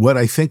 what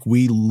I think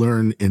we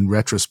learn in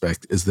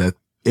retrospect is that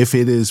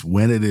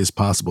when it is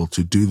possible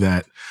to do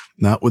that,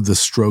 not with the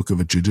stroke of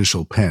a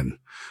judicial pen,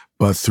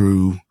 but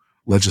through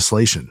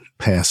legislation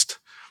passed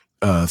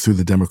through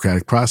the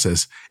democratic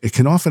process, it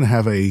can often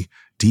have a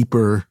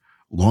deeper,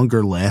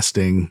 longer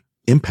lasting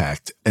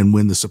impact and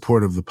win the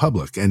support of the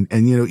public. And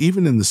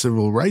even in the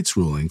civil rights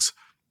rulings,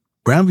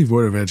 Brown v.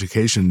 Board of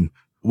Education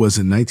was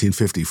in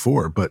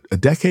 1954, but a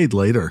decade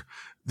later,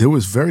 there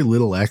was very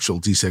little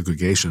actual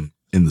desegregation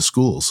in the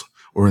schools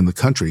or in the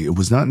country. It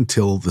was not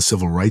until the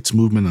civil rights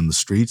movement on the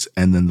streets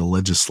and then the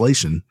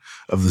legislation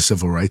of the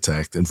Civil Rights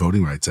Act and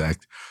Voting Rights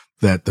Act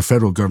that the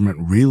federal government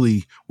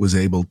really was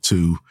able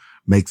to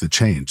make the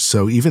change.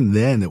 So even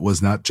then, it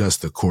was not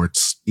just the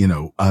courts,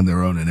 on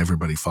their own and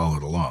everybody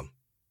followed along.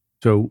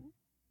 So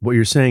what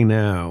you're saying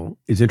now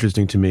is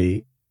interesting to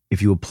me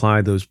if you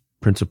apply those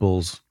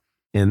principles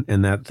and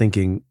that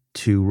thinking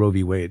to Roe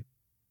v. Wade.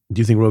 Do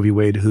you think Roe v.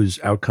 Wade, whose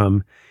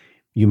outcome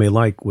you may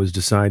like, was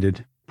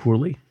decided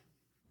poorly?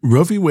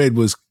 Roe v. Wade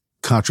was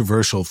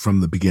controversial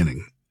from the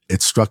beginning.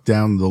 It struck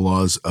down the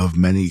laws of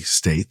many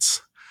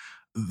states.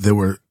 There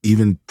were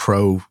even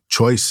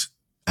pro-choice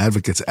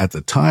advocates at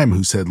the time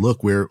who said,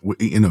 look,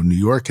 New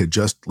York had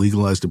just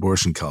legalized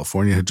abortion.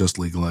 California had just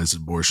legalized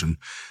abortion.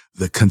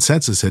 The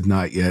consensus had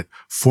not yet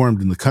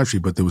formed in the country,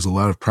 but there was a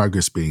lot of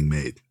progress being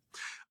made.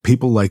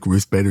 People like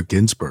Ruth Bader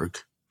Ginsburg,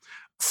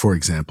 for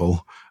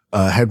example,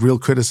 had real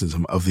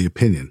criticism of the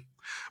opinion.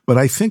 But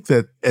I think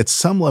that at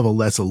some level,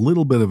 that's a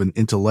little bit of an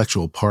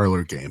intellectual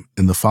parlor game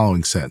in the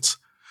following sense.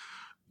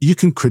 You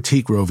can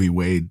critique Roe v.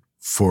 Wade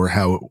for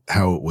how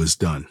it was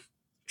done.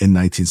 in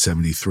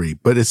 1973,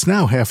 but it's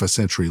now half a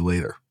century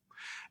later.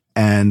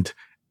 And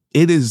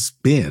it has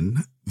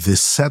been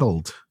this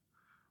settled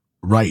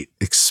right,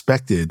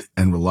 expected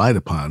and relied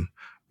upon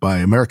by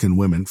American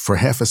women for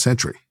half a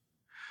century.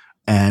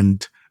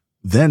 And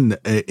then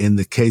in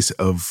the case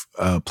of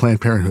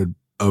Planned Parenthood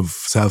of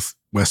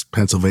Southwest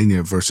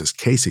Pennsylvania versus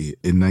Casey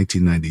in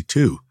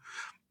 1992,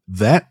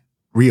 that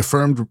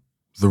reaffirmed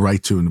the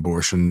right to an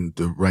abortion,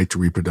 the right to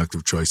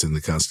reproductive choice in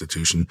the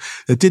Constitution.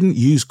 That didn't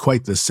use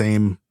quite the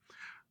same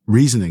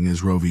reasoning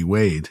as Roe v.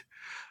 Wade.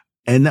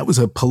 And that was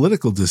a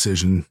political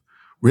decision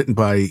written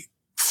by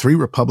 3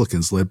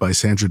 Republicans led by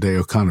Sandra Day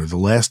O'Connor, the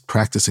last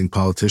practicing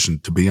politician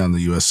to be on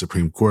the U.S.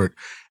 Supreme Court.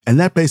 And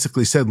that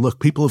basically said, look,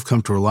 people have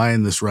come to rely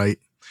on this right,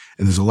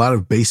 and there's a lot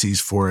of bases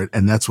for it,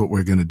 and that's what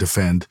we're going to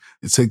defend.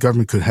 It said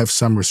government could have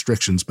some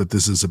restrictions, but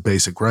this is a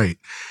basic right.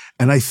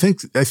 And I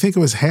think it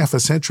was half a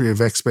century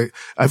of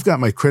I've got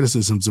my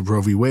criticisms of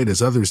Roe v. Wade,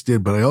 as others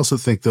did, but I also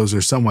think those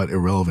are somewhat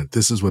irrelevant.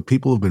 This is what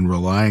people have been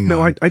relying on.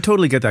 No, I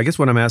totally get that. I guess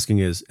what I'm asking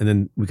is, and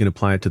then we can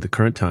apply it to the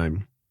current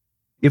time,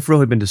 if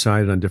Roe had been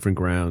decided on different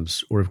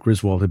grounds, or if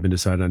Griswold had been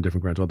decided on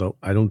different grounds, although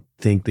I don't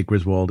think that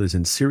Griswold is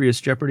in serious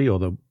jeopardy,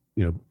 although,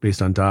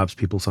 based on Dobbs,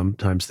 people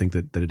sometimes think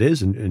that it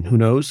is, and who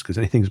knows, because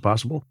anything is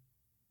possible.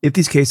 If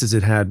these cases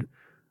had had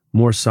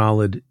more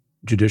solid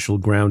judicial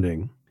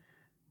grounding,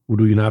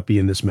 would we not be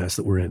in this mess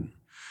that we're in?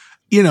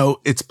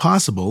 It's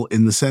possible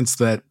in the sense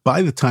that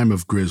by the time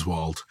of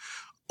Griswold,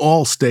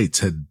 all states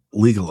had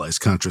legalized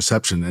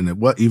contraception, and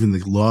even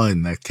the law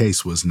in that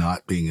case was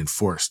not being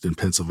enforced in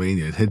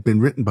Pennsylvania. It had been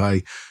written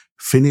by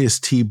Phineas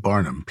T.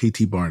 Barnum,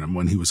 P.T. Barnum,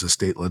 when he was a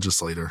state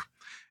legislator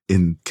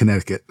in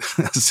Connecticut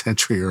a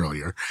century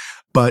earlier.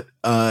 But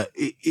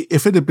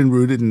if it had been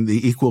rooted in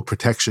the equal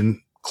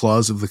protection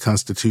clause of the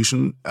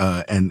Constitution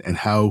and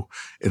how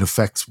it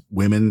affects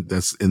women,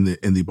 that's in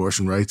the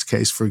abortion rights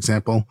case, for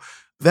example,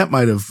 that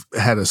might have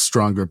had a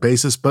stronger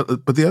basis. But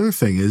the other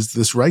thing is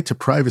this right to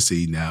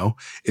privacy now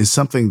is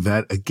something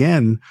that,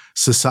 again,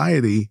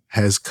 society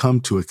has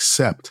come to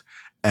accept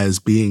as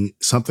being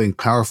something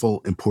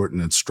powerful,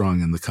 important, and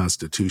strong in the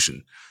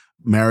Constitution.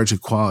 Marriage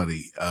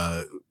equality,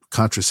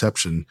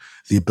 contraception,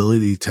 the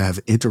ability to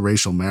have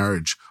interracial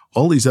marriage,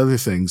 all these other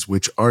things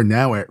which are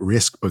now at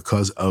risk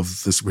because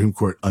of the Supreme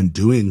Court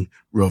undoing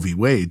Roe v.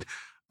 Wade,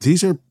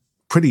 these are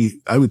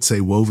pretty, I would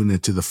say, woven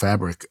into the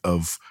fabric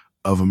of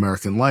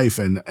American life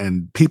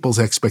and people's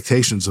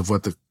expectations of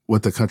what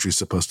the country is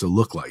supposed to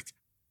look like.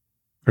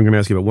 I'm going to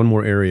ask you about one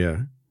more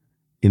area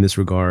in this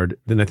regard.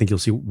 Then I think you'll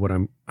see what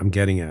I'm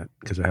getting at,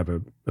 because I have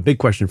a big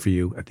question for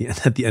you at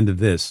the end of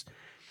this.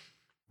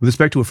 With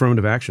respect to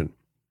affirmative action,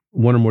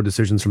 one or more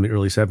decisions from the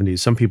early 70s,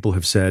 some people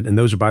have said, and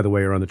those are, by the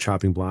way, are on the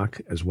chopping block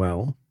as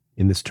well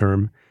in this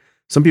term.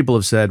 Some people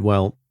have said,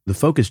 well, the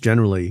focus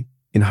generally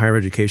in higher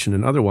education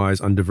and otherwise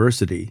on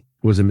diversity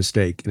was a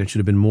mistake, and it should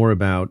have been more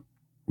about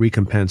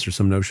recompense or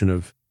some notion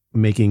of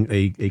making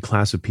a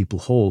class of people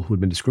whole who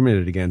had been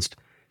discriminated against.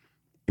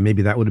 And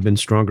maybe that would have been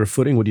stronger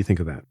footing. What do you think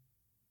of that?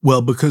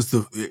 Well, because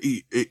the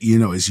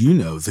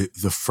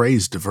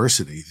phrase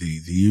diversity,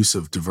 the use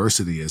of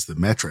diversity as the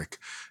metric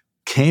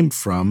came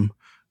from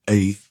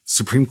a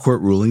Supreme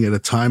Court ruling at a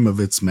time of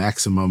its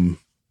maximum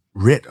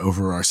writ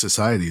over our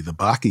society, the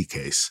Bakke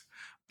case.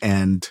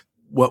 And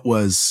what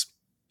was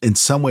in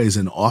some ways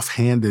an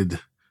offhanded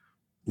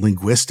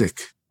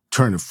linguistic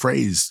turn of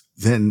phrase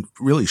then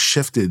really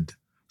shifted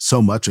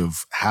so much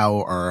of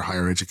how our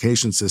higher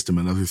education system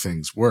and other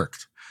things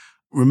worked.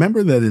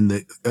 Remember that in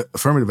the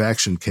affirmative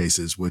action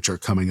cases, which are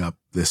coming up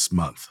this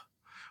month,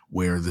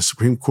 where the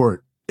Supreme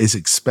Court is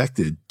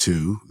expected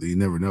to, you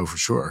never know for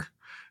sure,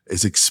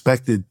 is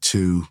expected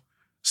to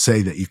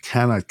say that you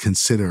cannot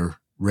consider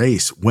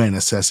race when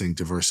assessing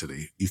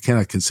diversity. You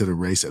cannot consider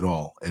race at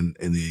all in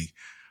the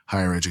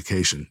higher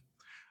education.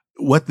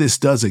 What this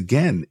does,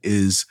 again,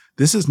 is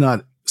this is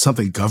not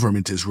something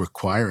government is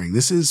requiring.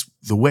 This is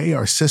the way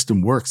our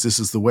system works. This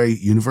is the way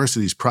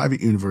universities,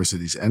 private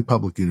universities and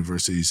public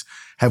universities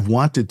have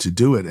wanted to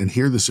do it. And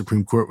here the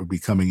Supreme Court would be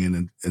coming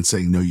in and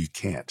saying, no, you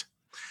can't.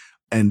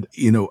 And,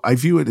 I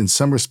view it in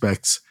some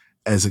respects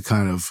as a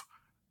kind of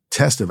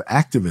test of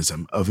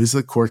activism is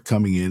the court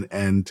coming in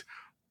and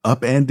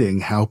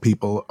upending how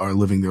people are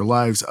living their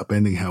lives,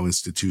 upending how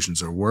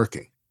institutions are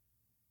working.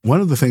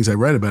 One of the things I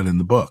write about in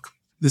the book,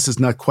 this is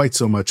not quite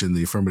so much in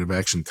the affirmative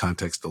action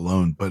context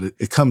alone, but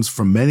it comes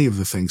from many of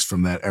the things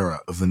from that era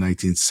of the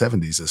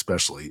 1970s,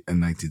 especially,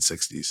 and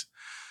 1960s.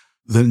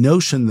 The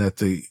notion that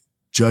the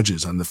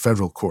judges on the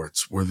federal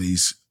courts were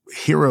these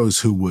heroes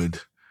who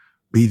would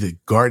be the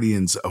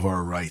guardians of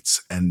our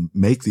rights and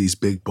make these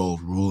big, bold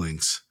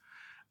rulings,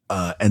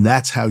 and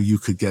that's how you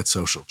could get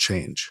social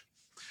change,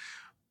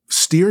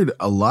 steered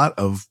a lot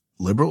of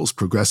liberals,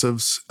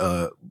 progressives,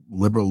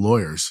 liberal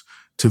lawyers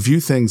to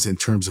view things in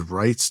terms of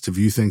rights, to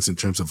view things in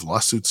terms of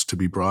lawsuits to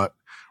be brought.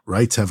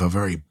 Rights have a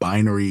very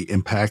binary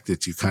impact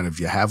that you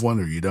have one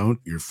or you don't,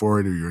 you're for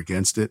it or you're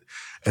against it,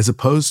 as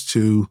opposed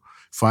to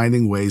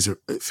finding ways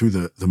through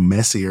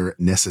the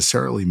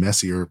necessarily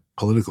messier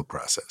political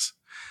process.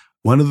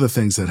 One of the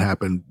things that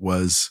happened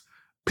was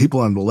people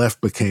on the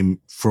left became,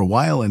 for a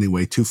while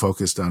anyway, too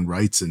focused on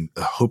rights and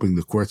hoping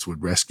the courts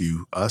would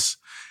rescue us.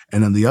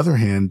 And on the other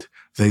hand,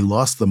 they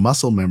lost the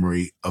muscle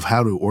memory of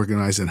how to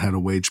organize and how to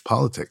wage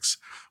politics.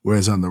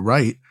 Whereas on the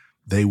right,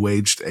 they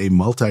waged a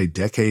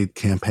multi-decade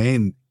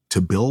campaign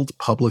to build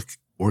public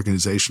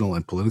organizational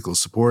and political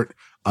support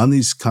on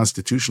these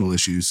constitutional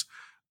issues,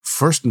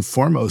 first and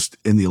foremost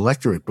in the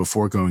electorate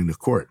before going to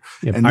court.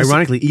 Yeah, and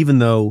ironically, even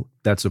though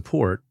that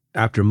support,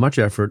 after much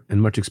effort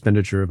and much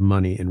expenditure of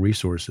money and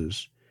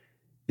resources,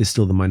 is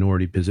still the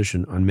minority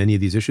position on many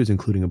of these issues,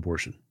 including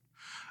abortion.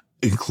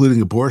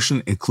 Including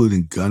abortion,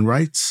 including gun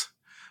rights,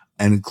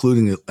 and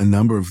including a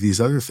number of these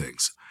other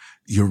things.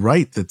 You're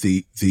right that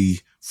the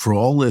for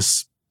all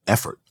this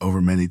effort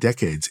over many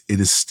decades, it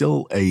is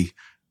still an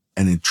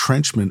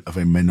entrenchment of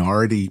a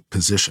minority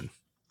position,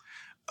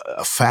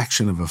 a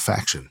faction of a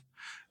faction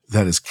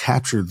that has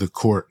captured the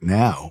court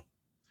now.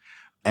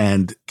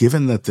 And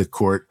given that the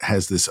court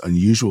has this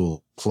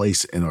unusual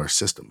place in our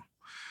system,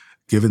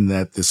 given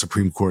that the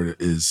Supreme Court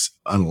is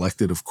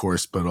unelected, of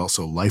course, but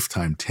also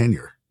lifetime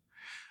tenure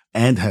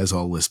and has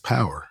all this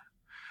power,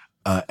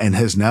 and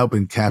has now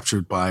been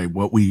captured by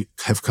what we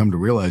have come to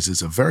realize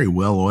is a very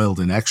well-oiled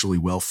and actually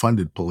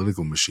well-funded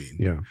political machine.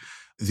 Yeah.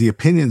 The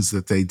opinions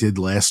that they did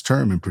last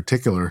term in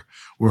particular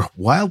were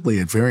wildly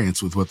at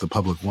variance with what the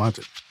public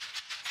wanted.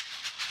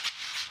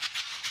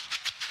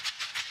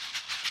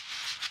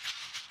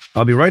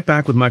 I'll be right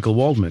back with Michael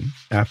Waldman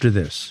after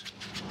this.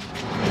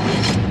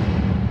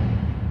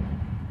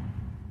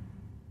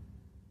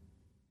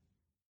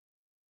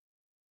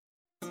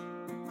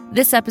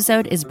 This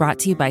episode is brought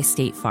to you by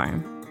State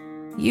Farm.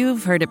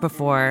 You've heard it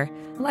before.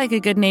 Like a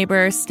good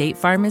neighbor, State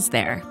Farm is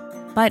there.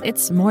 But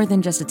it's more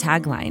than just a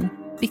tagline,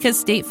 because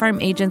State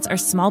Farm agents are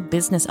small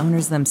business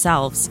owners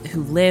themselves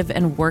who live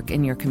and work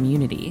in your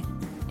community.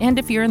 And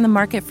if you're in the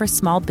market for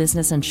small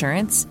business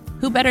insurance,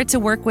 who better to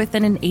work with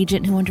than an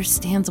agent who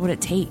understands what it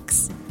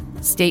takes?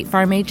 State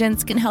Farm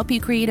agents can help you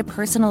create a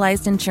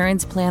personalized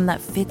insurance plan that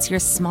fits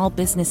your small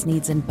business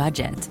needs and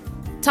budget.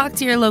 Talk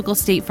to your local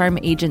State Farm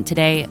agent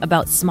today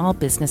about small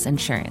business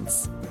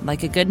insurance.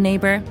 Like a good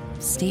neighbor,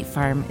 State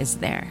Farm is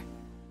there.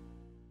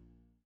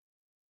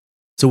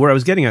 So where I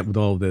was getting at with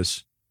all of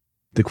this,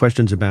 the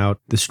questions about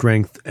the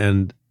strength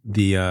and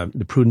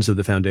the prudence of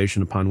the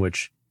foundation upon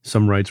which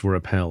some rights were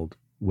upheld,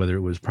 whether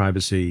it was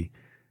privacy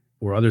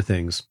or other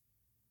things,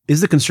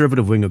 is the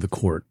conservative wing of the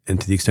court, and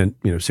to the extent,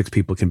 6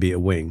 people can be a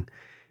wing,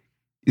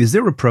 is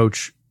their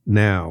approach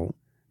now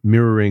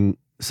mirroring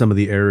some of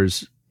the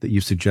errors that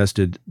you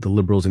suggested the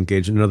liberals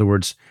engaged in? In other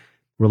words,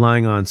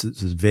 relying on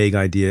this vague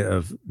idea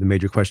of the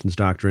major questions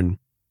doctrine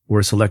or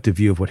a selective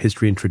view of what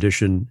history and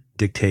tradition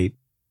dictate.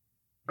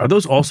 Are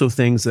those also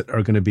things that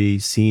are going to be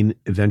seen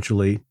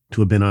eventually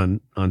to have been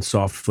on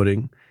soft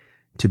footing,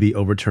 to be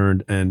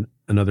overturned and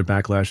another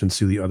backlash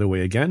ensue the other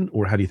way again?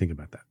 Or how do you think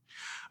about that?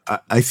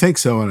 I think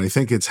so, and I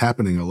think it's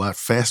happening a lot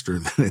faster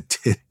than it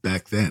did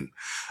back then.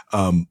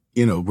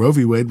 Roe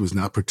v. Wade was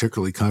not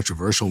particularly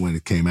controversial when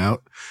it came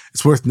out.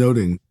 It's worth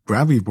noting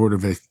Brown v. Board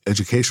of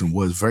Education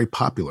was very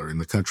popular in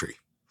the country,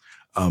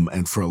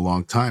 and for a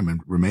long time,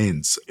 and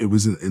remains. It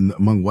was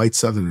among white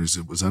Southerners,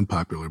 it was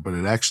unpopular, but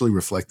it actually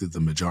reflected the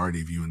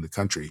majority view in the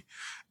country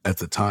at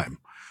the time.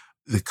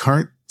 The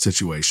current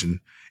situation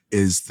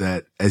is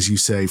that, as you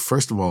say,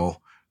 first of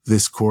all,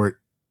 this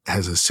court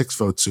has a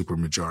 6-vote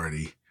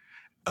supermajority.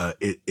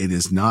 It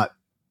is not,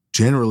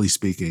 generally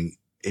speaking,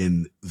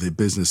 in the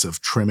business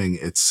of trimming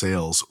its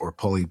sails or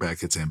pulling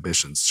back its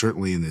ambitions,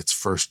 certainly in its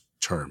first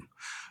term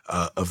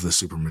of the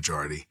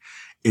supermajority.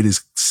 It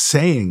is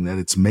saying that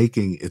it's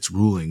making its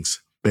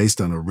rulings based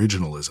on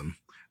originalism.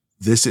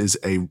 This is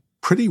a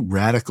pretty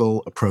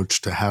radical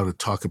approach to how to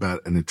talk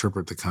about and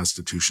interpret the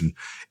Constitution.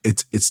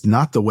 It's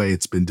not the way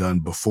it's been done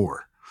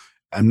before.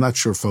 I'm not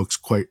sure folks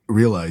quite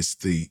realize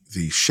the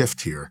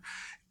shift here.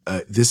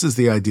 This is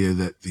the idea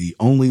that the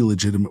only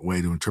legitimate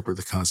way to interpret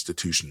the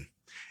Constitution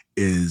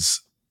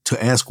is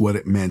to ask what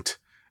it meant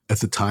at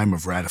the time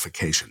of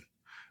ratification,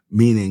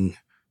 meaning,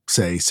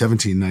 say,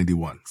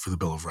 1791 for the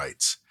Bill of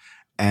Rights.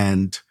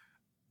 And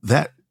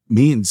that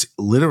means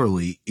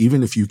literally,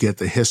 even if you get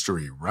the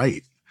history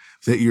right,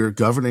 that you're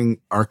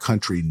governing our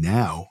country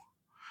now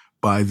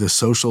by the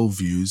social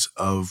views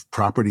of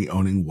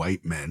property-owning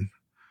white men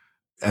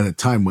at a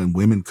time when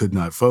women could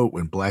not vote,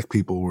 when black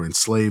people were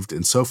enslaved,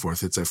 and so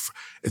forth.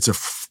 It's a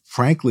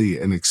frankly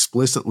and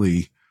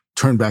explicitly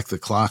turn back the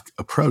clock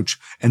approach.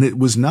 And it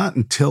was not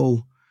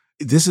until,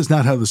 this is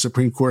not how the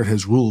Supreme Court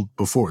has ruled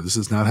before. This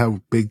is not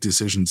how big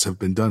decisions have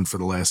been done for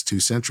the last 2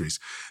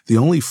 centuries. The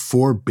only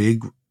 4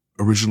 big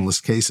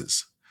originalist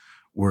cases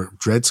were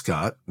Dred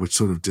Scott, which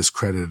sort of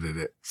discredited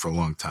it for a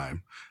long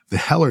time. The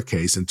Heller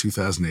case in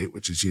 2008,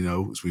 which, as you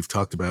know, as we've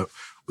talked about,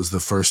 was the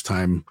first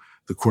time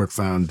the court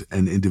found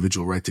an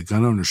individual right to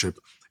gun ownership.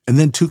 And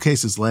then 2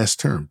 cases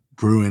last term,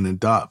 Bruin and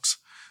Dobbs.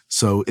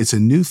 So it's a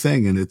new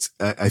thing, and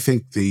I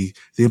think the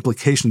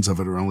implications of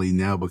it are only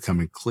now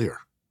becoming clear.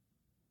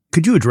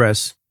 Could you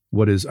address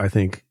what is, I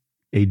think,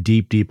 a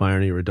deep, deep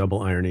irony or a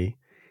double irony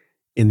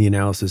in the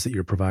analysis that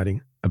you're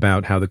providing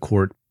about how the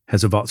court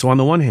has evolved. So on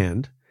the one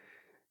hand,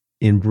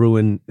 in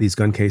Bruin, these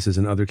gun cases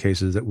and other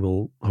cases that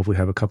we'll hopefully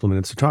have a couple of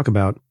minutes to talk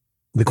about,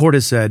 the court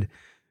has said,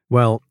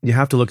 well, you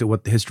have to look at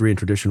what the history and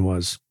tradition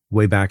was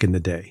way back in the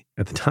day.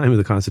 At the time of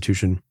the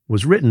Constitution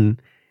was written,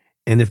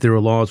 and if there were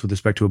laws with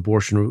respect to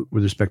abortion or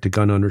with respect to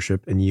gun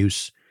ownership and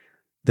use,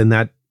 then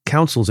that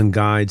counsels and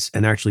guides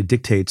and actually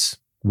dictates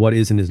what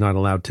is and is not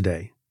allowed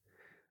today.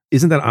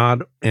 Isn't that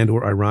odd and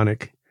or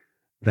ironic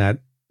that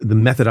the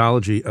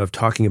methodology of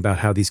talking about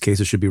how these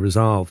cases should be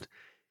resolved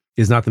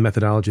is not the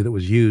methodology that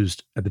was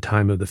used at the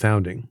time of the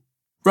founding?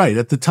 Right.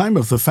 At the time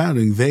of the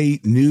founding, they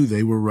knew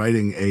they were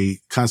writing a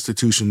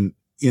constitution,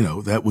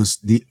 that was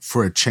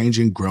for a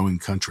changing, growing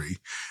country.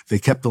 They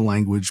kept the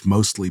language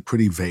mostly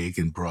pretty vague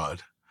and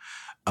broad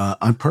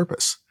on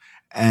purpose.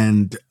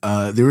 And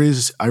there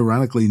is,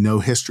 ironically, no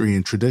history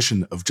and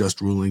tradition of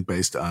just ruling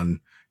based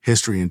on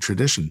history and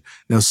tradition.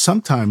 Now,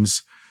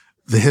 sometimes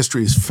the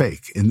history is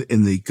fake.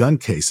 In the gun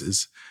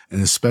cases,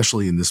 and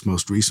especially in this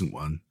most recent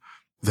one,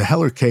 the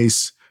Heller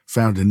case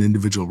found an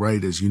individual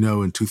right, as you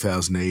know, in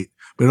 2008,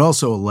 but it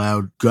also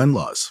allowed gun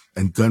laws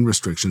and gun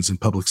restrictions in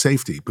public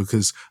safety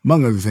because,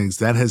 among other things,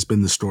 that has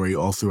been the story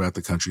all throughout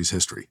the country's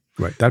history.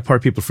 Right. That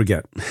part people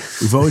forget.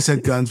 We've always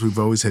had guns. We've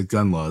always had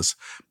gun laws.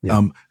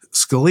 Yeah.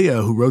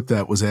 Scalia, who wrote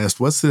that, was asked,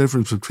 what's the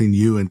difference between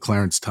you and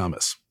Clarence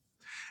Thomas?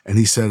 And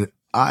he said,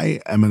 I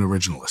am an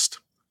originalist.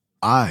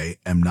 I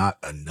am not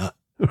a nut.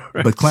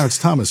 Right. But Clarence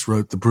Thomas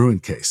wrote the Bruin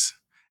case.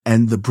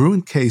 And the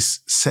Bruin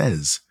case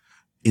says,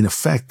 in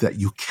effect, that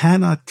you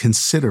cannot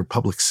consider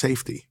public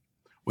safety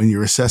when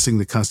you're assessing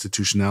the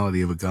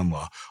constitutionality of a gun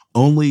law.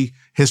 Only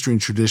history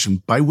and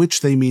tradition, by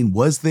which they mean,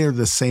 was there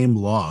the same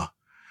law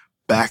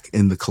back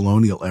in the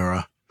colonial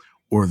era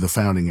or the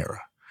founding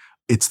era?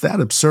 It's that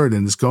absurd,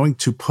 and it's going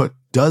to put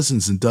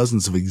dozens and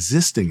dozens of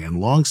existing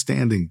and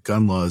longstanding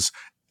gun laws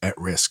at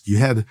risk. You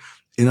had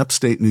in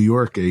upstate New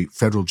York, a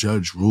federal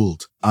judge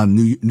ruled on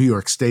New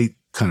York State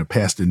kind of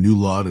passed a new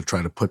law to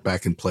try to put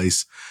back in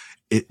place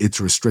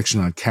its restriction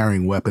on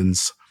carrying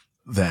weapons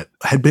that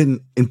had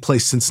been in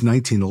place since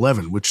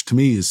 1911, which to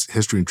me is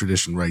history and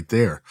tradition right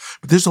there.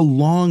 But there's a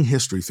long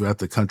history throughout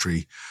the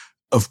country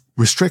of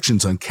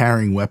restrictions on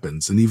carrying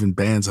weapons and even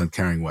bans on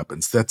carrying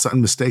weapons. That's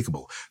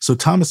unmistakable. So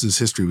Thomas's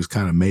history was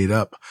kind of made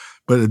up.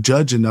 But a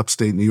judge in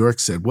upstate New York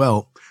said,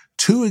 well,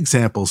 2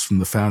 examples from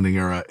the founding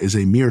era is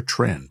a mere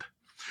trend.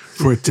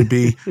 For it to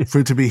be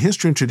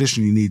history and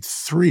tradition, you need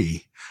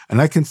 3.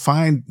 And I can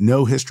find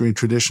no history and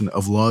tradition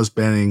of laws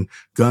banning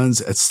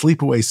guns at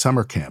sleepaway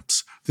summer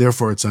camps.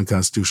 Therefore, it's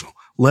unconstitutional.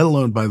 Let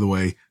alone, by the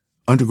way,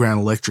 underground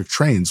electric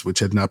trains, which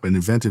had not been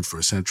invented for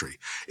a century.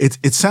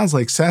 It sounds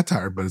like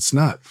satire, but it's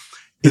not.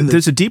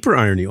 There's a deeper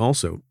irony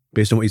also,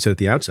 based on what you said at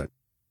the outset.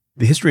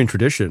 The history and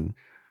tradition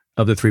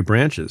of the 3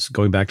 branches,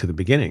 going back to the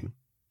beginning,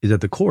 is that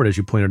the court, as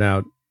you pointed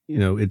out,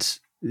 it's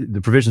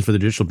the provisions for the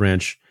judicial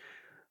branch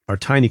are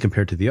tiny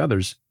compared to the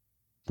others.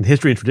 The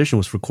history and tradition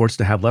was for courts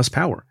to have less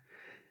power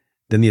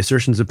than the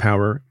assertions of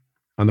power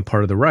on the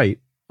part of the right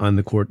on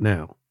the court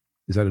now.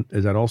 Is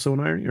that also an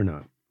irony or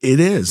not?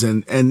 It is.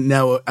 And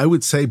now I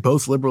would say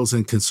both liberals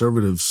and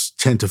conservatives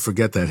tend to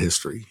forget that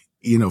history.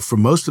 For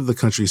most of the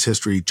country's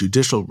history,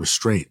 judicial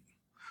restraint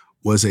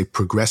was a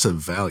progressive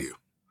value.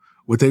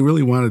 What they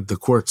really wanted the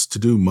courts to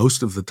do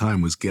most of the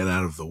time was get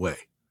out of the way.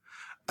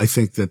 I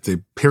think that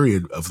the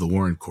period of the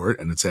Warren Court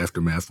and its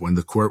aftermath, when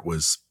the court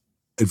was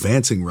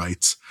advancing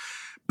rights,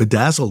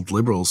 bedazzled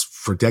liberals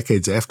for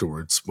decades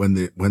afterwards when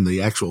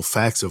the actual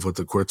facts of what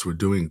the courts were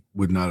doing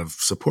would not have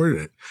supported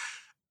it.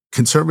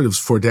 Conservatives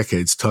for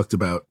decades talked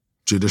about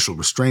judicial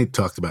restraint,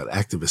 talked about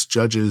activist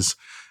judges.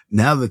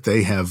 Now that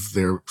they have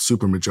their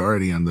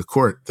supermajority on the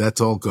court,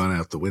 that's all gone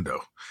out the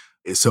window.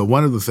 So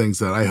one of the things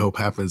that I hope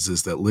happens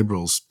is that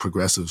liberals,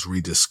 progressives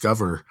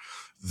rediscover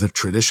the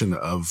tradition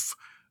of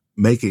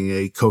making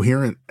a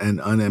coherent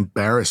and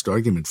unembarrassed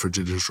argument for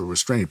judicial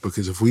restraint.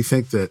 Because if we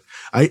think that,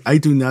 I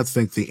do not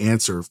think the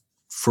answer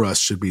for us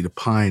should be to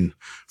pine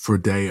for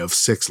a day of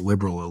 6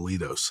 liberal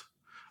elitos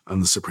on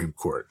the Supreme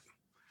Court.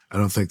 I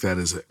don't think that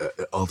is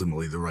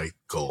ultimately the right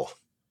goal.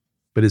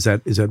 But is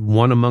that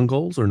one among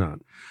goals or not?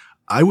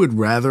 I would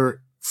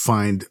rather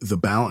find the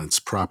balance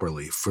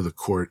properly for the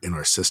court in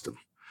our system,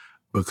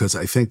 because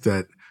I think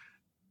that,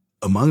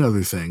 among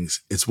other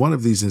things, it's one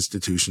of these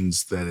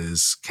institutions that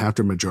is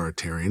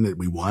counter-majoritarian, that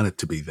we want it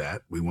to be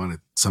that. We want it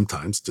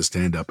sometimes to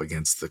stand up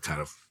against the kind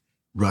of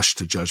rush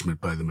to judgment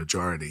by the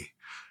majority.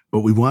 But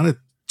we want it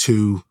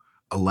to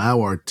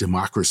allow our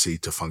democracy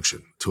to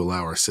function, to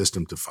allow our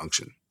system to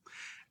function.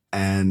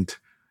 And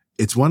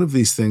it's one of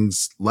these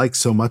things, like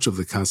so much of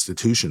the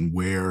Constitution,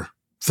 where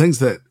things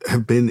that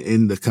have been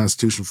in the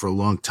Constitution for a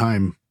long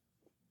time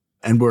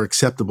and were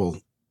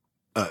acceptable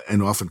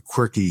and often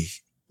quirky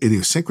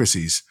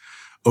idiosyncrasies,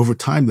 over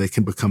time they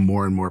can become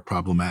more and more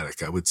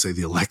problematic. I would say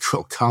the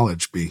Electoral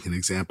College being an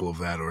example of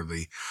that, or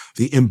the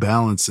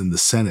imbalance in the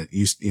Senate.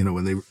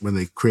 When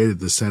they created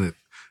the Senate,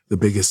 the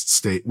biggest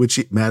state, which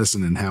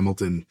Madison and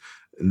Hamilton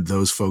and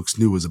those folks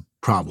knew was a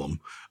problem,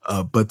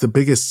 but the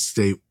biggest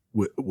state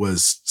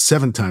was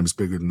 7 times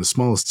bigger than the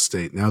smallest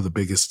state. Now the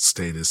biggest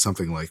state is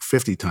something like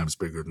 50 times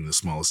bigger than the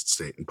smallest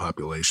state in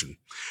population.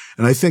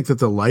 And I think that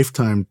the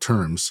lifetime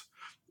terms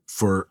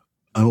for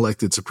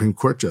unelected Supreme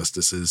Court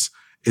justices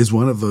is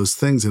one of those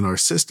things in our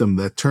system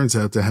that turns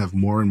out to have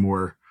more and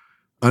more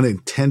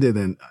unintended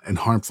and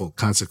harmful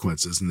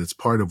consequences. And it's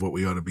part of what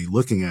we ought to be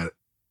looking at.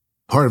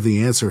 Part of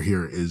the answer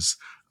here is,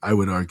 I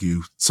would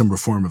argue, some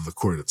reform of the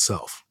court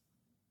itself.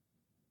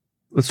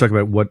 Let's talk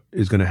about what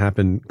is going to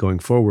happen going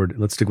forward.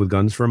 Let's stick with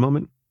guns for a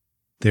moment.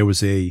 There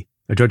was a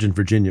judge in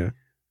Virginia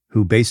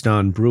who, based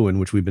on Bruin,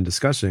 which we've been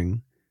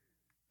discussing,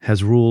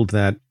 has ruled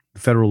that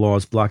federal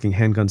laws blocking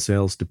handgun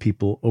sales to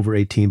people over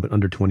 18 but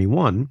under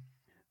 21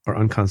 are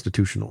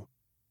unconstitutional.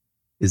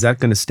 Is that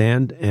going to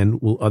stand,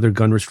 and will other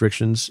gun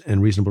restrictions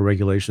and reasonable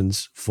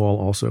regulations fall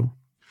also?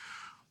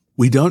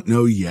 We don't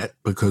know yet,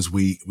 because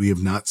we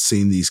have not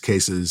seen these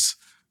cases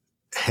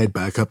head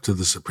back up to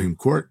the Supreme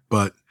Court,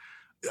 but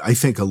I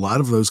think a lot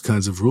of those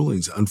kinds of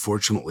rulings,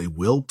 unfortunately,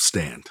 will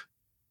stand.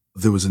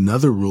 There was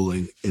another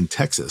ruling in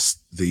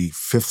Texas, the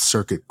Fifth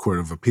Circuit Court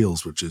of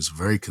Appeals, which is a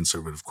very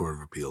conservative court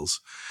of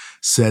appeals,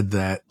 said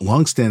that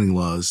longstanding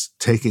laws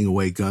taking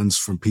away guns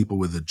from people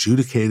with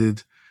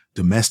adjudicated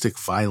domestic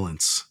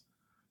violence,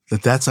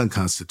 that's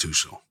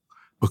unconstitutional.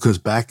 Because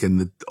back in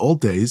the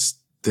old days,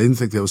 they didn't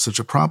think there was such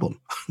a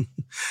problem.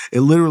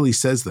 It literally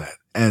says that.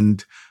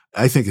 And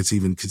I think it's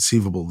even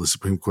conceivable the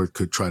Supreme Court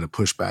could try to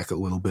push back a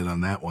little bit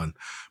on that one.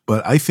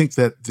 But I think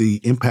that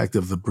the impact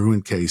of the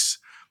Bruin case,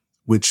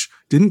 which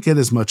didn't get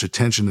as much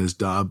attention as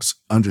Dobbs,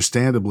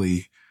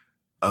 understandably,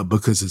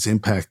 because its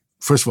impact,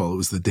 first of all, it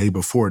was the day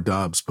before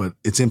Dobbs, but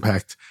its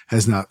impact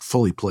has not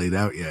fully played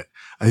out yet.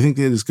 I think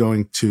it is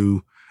going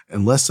to,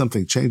 unless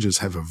something changes,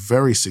 have a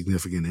very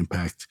significant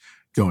impact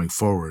going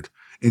forward,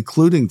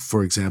 including,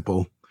 for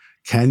example,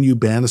 can you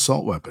ban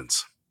assault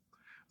weapons?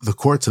 The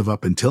courts have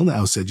up until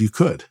now said you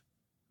could.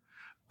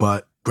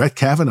 But Brett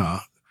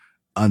Kavanaugh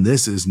on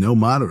this is no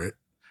moderate.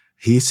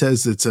 He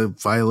says it's a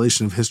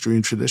violation of history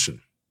and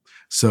tradition.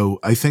 So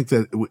I think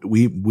that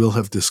we will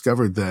have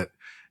discovered that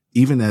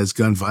even as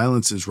gun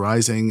violence is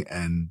rising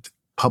and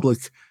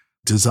public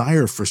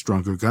desire for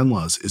stronger gun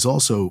laws is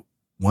also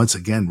once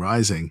again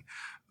rising,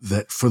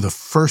 that for the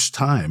first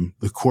time,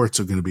 the courts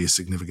are going to be a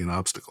significant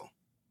obstacle.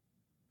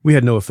 We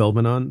had Noah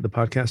Feldman on the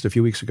podcast a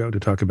few weeks ago to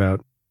talk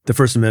about the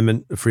First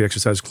Amendment, the Free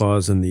Exercise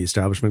Clause, and the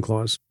Establishment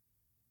Clause.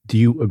 Do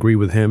you agree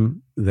with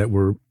him that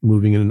we're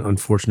moving in an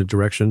unfortunate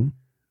direction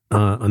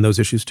on those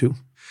issues too?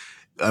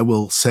 I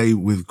will say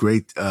with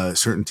great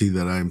certainty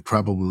that I'm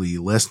probably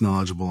less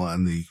knowledgeable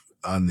on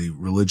the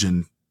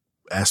religion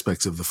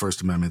aspects of the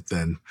First Amendment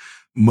than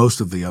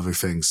most of the other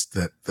things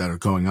that are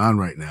going on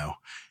right now.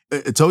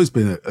 It's always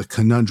been a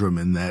conundrum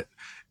in that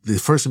the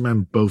First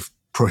Amendment both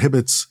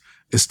prohibits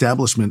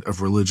establishment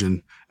of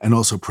religion and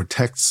also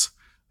protects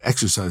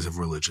exercise of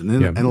religion.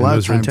 And a lot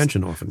of times, those are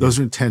intention often. Those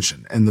are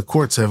intention. And the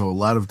courts have a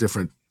lot of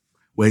different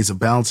ways of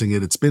balancing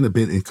it. It's been a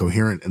bit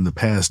incoherent in the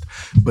past,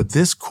 but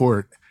this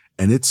court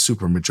and its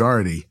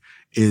supermajority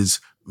is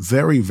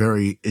very,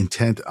 very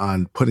intent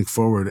on putting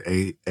forward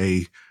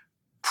a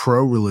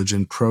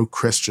pro-religion,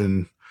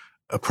 pro-Christian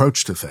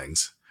approach to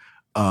things.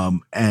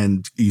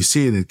 And you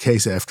see it in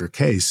case after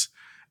case.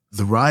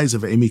 The rise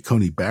of Amy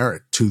Coney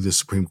Barrett to the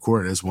Supreme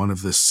Court as one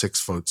of the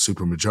 6-vote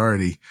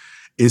supermajority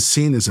is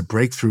seen as a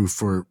breakthrough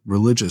for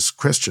religious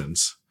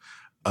Christians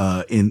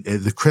in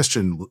the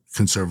Christian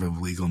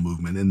conservative legal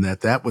movement, in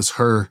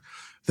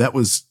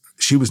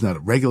she was not a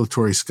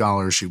regulatory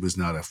scholar. She was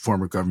not a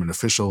former government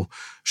official.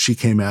 She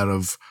came out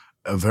of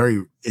a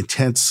very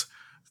intense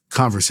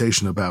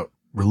conversation about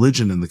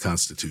religion in the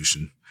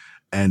Constitution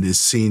and is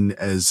seen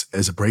as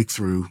a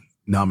breakthrough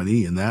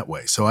nominee in that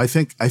way. So I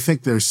think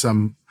there's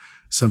some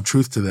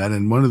truth to that.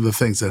 And one of the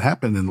things that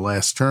happened in the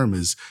last term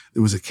is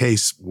there was a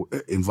case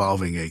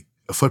involving a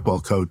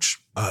football coach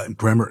in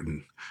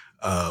Bremerton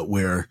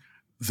where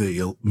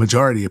the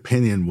majority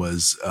opinion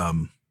was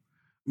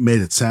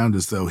made it sound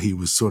as though he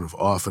was sort of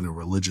off in a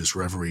religious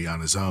reverie on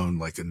his own,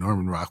 like a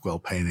Norman Rockwell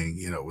painting,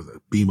 with a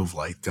beam of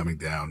light coming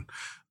down.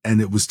 And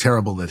it was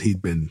terrible that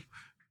he'd been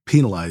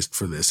penalized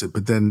for this.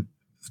 But then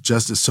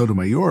Justice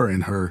Sotomayor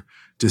in her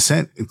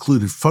dissent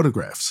included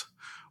photographs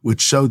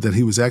which showed that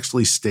he was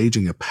actually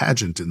staging a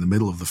pageant in the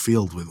middle of the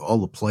field with all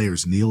the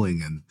players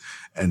kneeling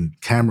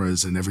and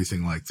cameras and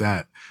everything like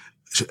that.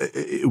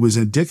 It was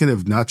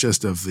indicative not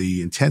just of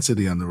the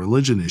intensity on the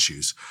religion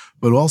issues,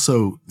 but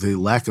also the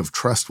lack of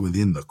trust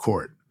within the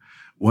court.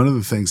 One of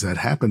the things that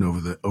happened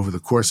over the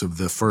course of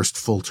the first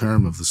full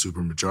term of the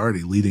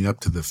supermajority leading up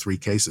to the 3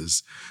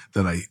 cases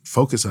that I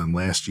focused on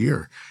last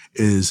year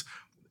is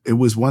it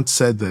was once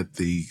said that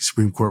the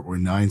Supreme Court were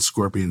 9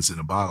 scorpions in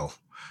a bottle.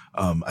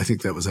 I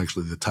think that was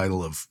actually the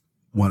title of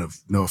one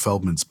of Noah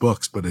Feldman's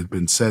books, but it had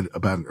been said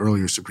about an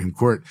earlier Supreme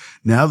Court.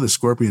 Now the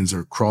scorpions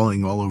are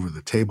crawling all over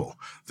the table.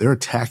 They're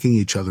attacking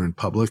each other in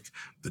public.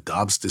 The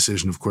Dobbs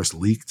decision, of course,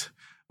 leaked.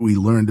 We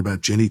learned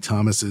about Ginny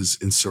Thomas's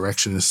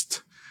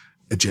insurrectionist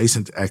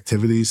adjacent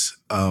activities.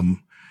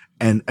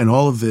 And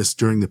all of this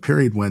during the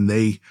period when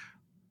they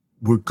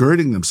were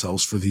girding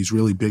themselves for these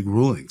really big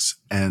rulings,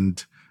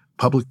 and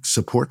public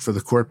support for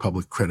the court,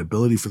 public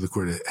credibility for the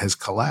court has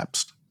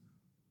collapsed.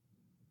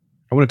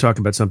 I want to talk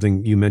about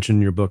something you mentioned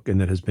in your book and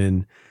that has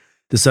been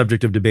the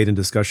subject of debate and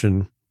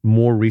discussion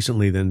more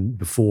recently than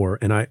before.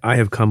 And I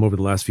have come over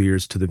the last few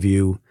years to the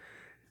view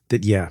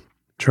that, yeah,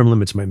 term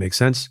limits might make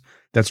sense.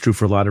 That's true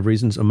for a lot of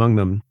reasons. Among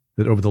them,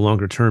 that over the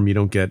longer term, you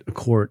don't get a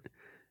court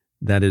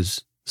that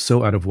is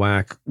so out of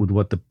whack with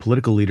what the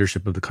political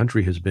leadership of the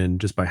country has been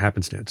just by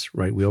happenstance,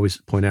 right? We always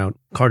point out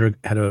Carter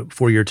had a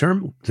 4-year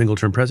term,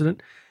 single-term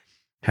president,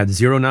 had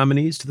 0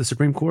 nominees to the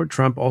Supreme Court.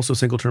 Trump, also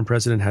single-term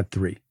president, had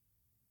 3.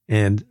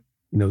 And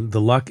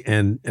the luck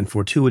and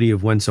fortuity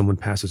of when someone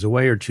passes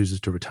away or chooses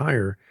to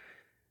retire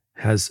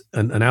has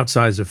an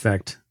outsized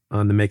effect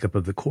on the makeup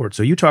of the court.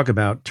 So you talk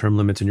about term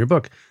limits in your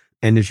book.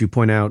 And as you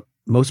point out,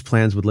 most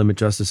plans would limit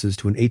justices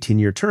to an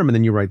 18-year term. And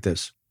then you write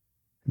this: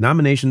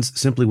 nominations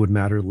simply would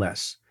matter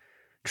less.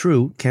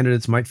 True,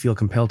 candidates might feel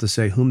compelled to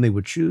say whom they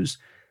would choose,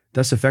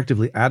 thus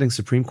effectively adding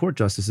Supreme Court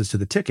justices to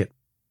the ticket.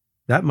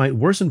 That might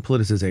worsen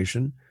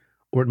politicization,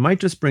 or it might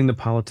just bring the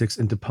politics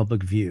into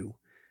public view.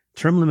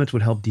 Term limits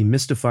would help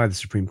demystify the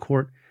Supreme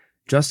Court.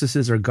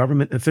 Justices are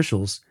government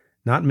officials,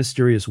 not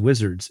mysterious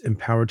wizards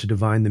empowered to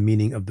divine the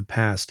meaning of the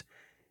past.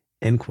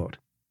 End quote.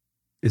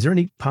 Is there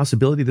any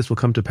possibility this will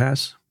come to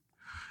pass?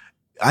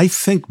 I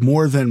think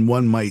more than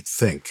one might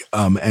think.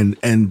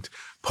 And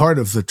part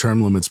of the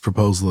term limits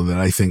proposal that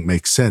I think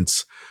makes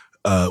sense,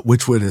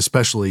 which would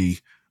especially,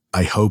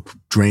 I hope,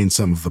 drain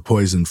some of the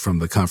poison from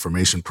the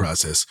confirmation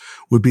process,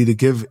 would be to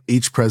give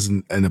each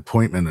president an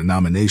appointment, a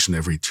nomination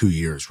every 2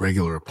 years,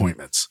 regular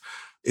appointments,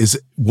 is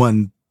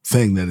one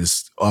thing that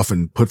is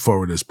often put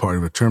forward as part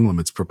of a term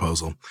limits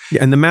proposal.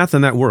 Yeah, and the math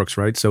on that works,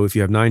 right? So if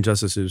you have 9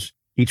 justices,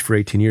 each for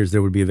 18 years,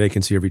 there would be a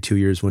vacancy every 2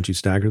 years once you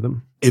stagger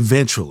them?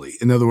 Eventually.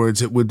 In other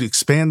words, it would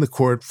expand the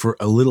court for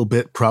a little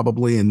bit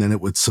probably, and then it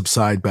would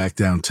subside back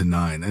down to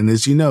 9. And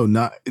as you know,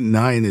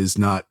 9 is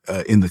not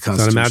in the Constitution. It's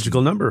not a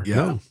magical number. Yeah.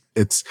 No.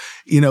 It's,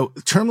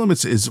 term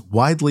limits is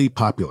widely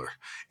popular,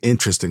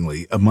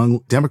 interestingly,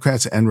 among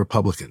Democrats and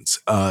Republicans.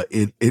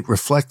 It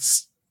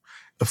reflects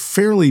a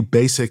fairly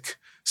basic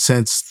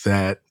sense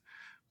that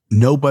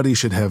nobody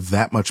should have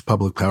that much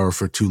public power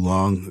for too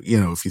long.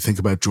 If you think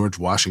about George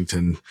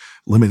Washington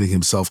limiting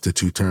himself to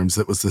 2 terms,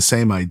 that was the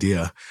same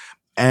idea.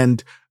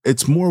 And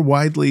it's more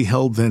widely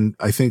held than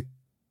I think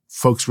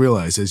folks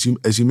realize. As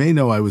you may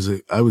know, I was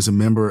a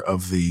member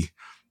of the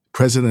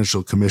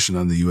Presidential Commission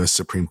on the U.S.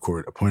 Supreme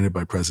Court appointed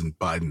by President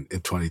Biden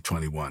in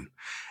 2021.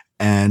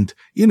 And,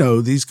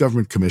 these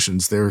government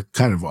commissions, they're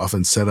kind of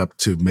often set up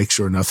to make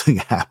sure nothing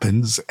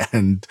happens.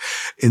 And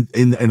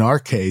in our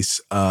case,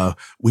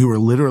 we were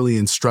literally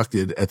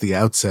instructed at the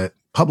outset,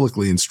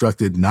 publicly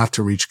instructed not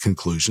to reach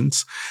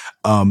conclusions.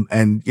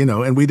 And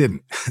we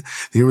didn't.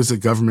 Here was a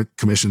government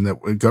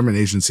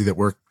agency that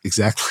worked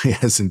exactly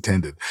as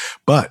intended.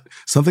 But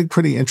something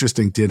pretty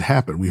interesting did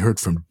happen. We heard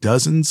from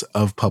dozens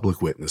of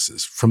public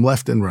witnesses from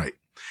left and right,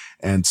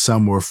 and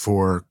some were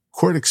for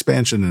court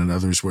expansion and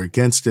others were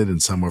against it,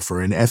 and some were for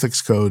an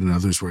ethics code and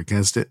others were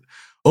against it.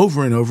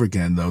 Over and over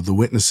again, though, the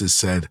witnesses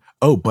said,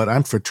 "Oh, but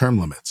I'm for term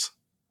limits."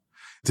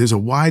 There's a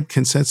wide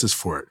consensus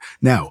for it.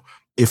 Now,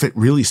 if it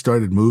really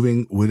started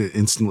moving, would it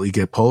instantly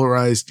get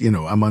polarized?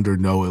 I'm under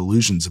no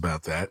illusions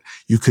about that.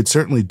 You could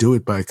certainly do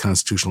it by a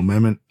constitutional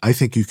amendment. I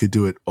think you could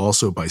do it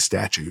also by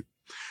statute.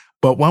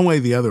 But one way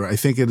or the other, I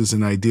think it is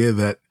an idea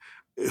that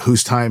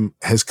whose time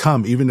has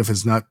come, even if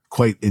it's not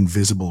quite in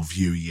visible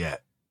view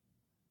yet.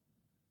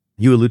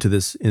 You allude to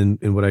this in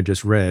what I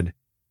just read,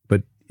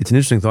 but it's an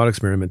interesting thought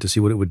experiment to see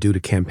what it would do to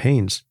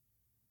campaigns.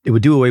 It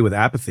would do away with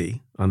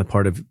apathy on the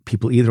part of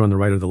people either on the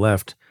right or the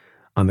left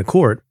on the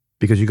court,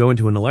 because you go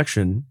into an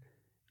election,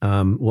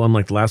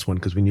 unlike the last one,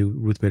 because we knew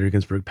Ruth Bader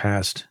Ginsburg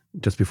passed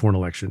just before an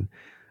election.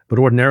 But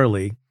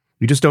ordinarily,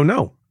 you just don't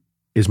know.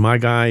 Is my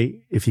guy,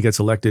 if he gets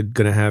elected,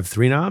 going to have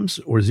 3 noms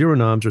or 0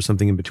 noms or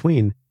something in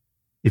between?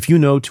 If you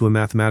know to a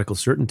mathematical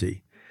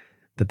certainty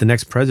that the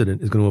next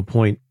president is going to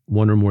appoint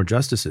 1 or more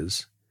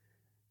justices,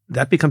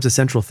 that becomes a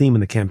central theme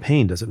in the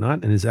campaign, does it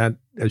not? And is that,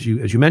 as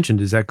you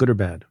mentioned, is that good or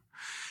bad?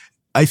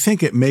 I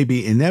think it may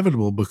be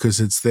inevitable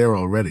because it's there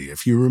already.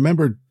 If you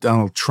remember,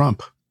 Donald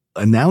Trump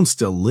announced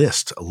a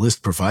list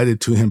provided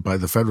to him by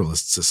the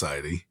Federalist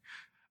Society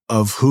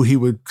of who he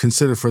would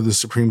consider for the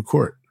Supreme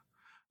Court.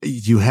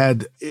 You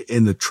had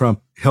in the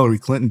Trump-Hillary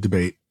Clinton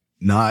debate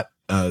not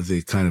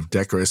the kind of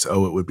decorous, it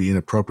would be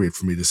inappropriate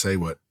for me to say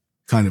what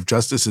kind of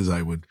justices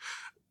I would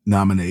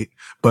nominate.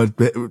 But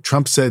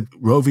Trump said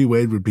Roe v.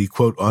 Wade would be,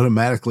 quote,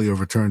 automatically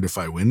overturned if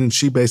I win. And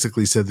she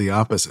basically said the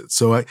opposite.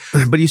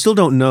 But you still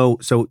don't know.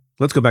 So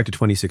let's go back to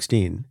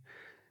 2016.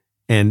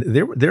 And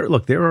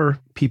there are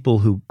people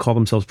who call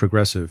themselves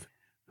progressive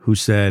who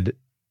said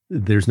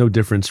there's no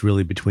difference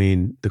really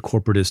between the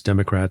corporatist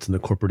Democrats and the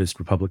corporatist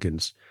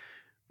Republicans,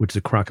 which is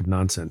a crock of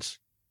nonsense.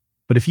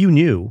 But if you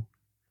knew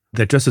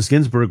that Justice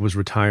Ginsburg was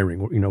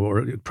retiring, or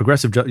a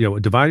progressive, a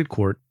divided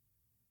court,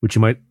 which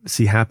you might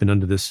see happen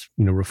under this,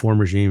 reform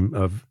regime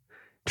of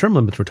term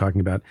limits we're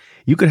talking about,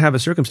 you could have a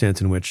circumstance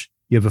in which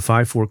you have a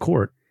 5-4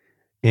 court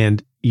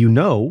And you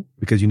know,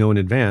 because you know in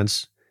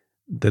advance,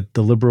 that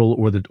the liberal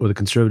or the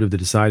conservative, the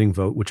deciding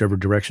vote, whichever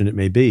direction it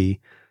may be,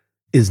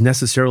 is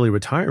necessarily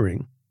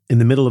retiring in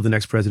the middle of the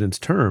next president's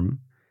term.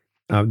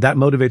 That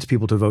motivates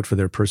people to vote for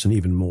their person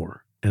even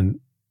more. And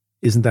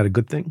isn't that a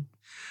good thing?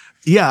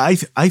 Yeah,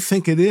 I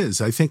think it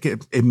is. I think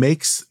it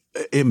makes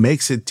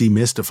it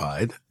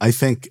demystified. I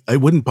think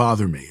it wouldn't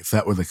bother me if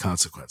that were the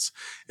consequence.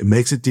 It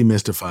makes it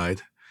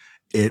demystified.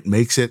 It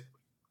makes it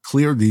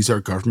clear these are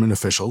government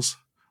officials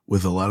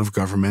with a lot of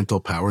governmental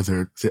power.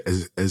 They're,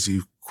 as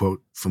you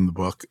quote from the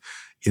book,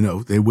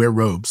 they wear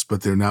robes,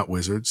 but they're not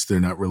wizards. They're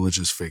not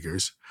religious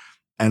figures.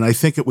 And I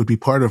think it would be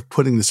part of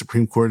putting the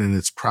Supreme Court in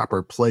its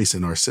proper place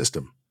in our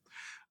system.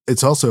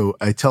 It's also,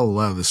 I tell a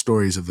lot of the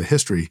stories of the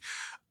history.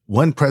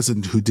 One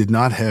president who did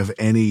not have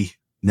any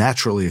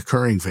naturally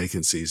occurring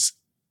vacancies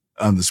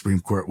on the Supreme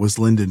Court was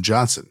Lyndon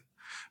Johnson.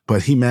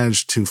 But he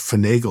managed to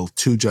finagle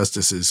 2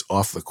 justices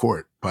off the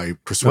court by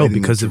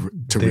persuading them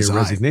to their resign.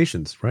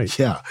 Resignations, right?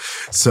 Yeah.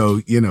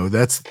 So,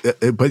 that's,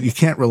 but you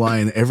can't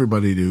rely on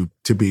everybody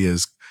to be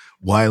as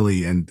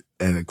wily and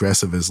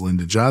aggressive as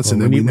Lyndon Johnson.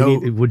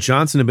 Well, would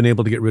Johnson have been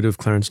able to get rid of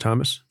Clarence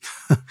Thomas?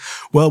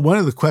 Well, one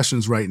of the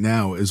questions right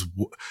now is,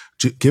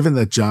 given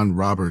that John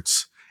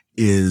Roberts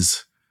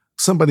is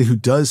somebody who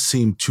does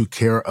seem to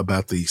care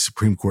about the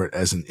Supreme Court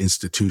as an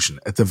institution,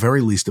 at the very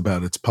least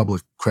about its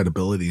public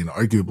credibility and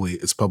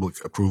arguably its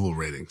public approval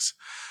ratings.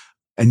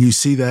 And you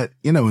see that,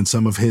 in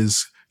some of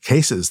his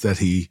cases that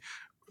he...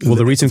 Well,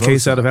 the recent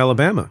case out of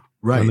Alabama,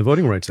 right, on the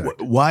Voting Rights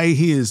Act. Why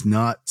he is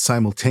not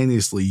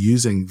simultaneously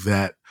using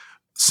that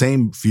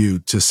same view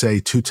to say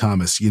to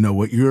Thomas,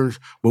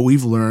 what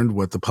we've learned,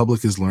 what the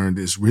public has learned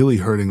is really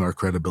hurting our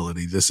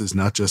credibility. This is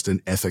not just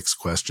an ethics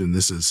question.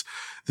 This is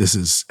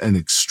an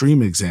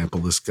extreme example.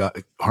 This guy,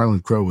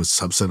 Harlan Crow, was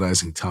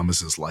subsidizing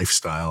Thomas's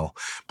lifestyle,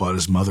 bought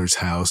his mother's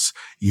house.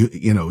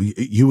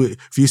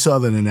 If you saw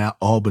that in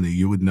Albany,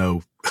 you would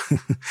know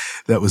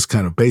that was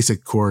kind of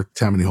basic core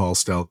Tammany Hall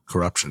style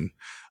corruption.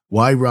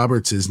 Why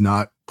Roberts is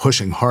not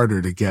pushing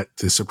harder to get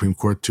the Supreme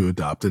Court to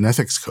adopt an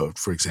ethics code,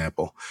 for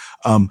example.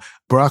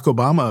 Barack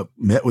Obama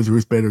met with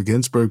Ruth Bader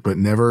Ginsburg, but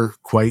never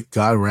quite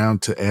got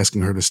around to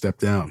asking her to step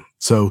down.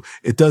 So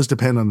it does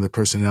depend on the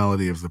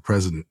personality of the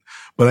president.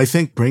 But I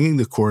think bringing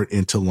the court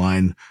into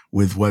line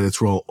with what its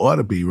role ought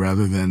to be,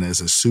 rather than as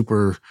a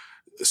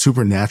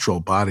supernatural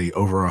body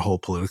over our whole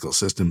political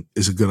system,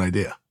 is a good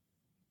idea.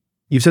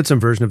 You've said some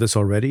version of this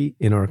already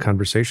in our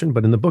conversation,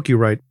 but in the book you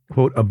write,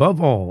 quote,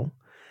 above all,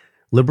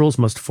 liberals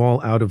must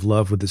fall out of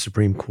love with the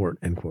Supreme Court,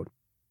 end quote.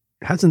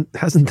 Hasn't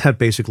that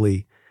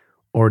basically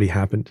already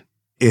happened?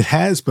 It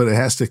has, but it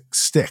has to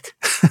stick.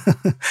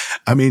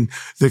 I mean,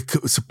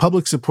 the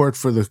public support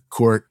for the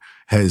court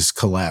has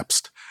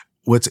collapsed.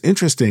 What's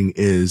interesting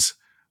is,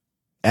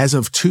 as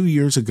of 2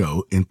 years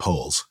ago in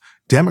polls,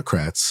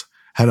 Democrats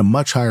had a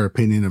much higher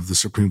opinion of the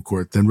Supreme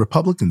Court than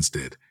Republicans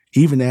did,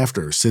 even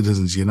after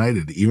Citizens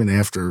United, even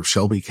after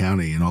Shelby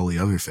County and all the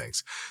other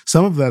things.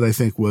 Some of that, I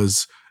think,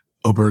 was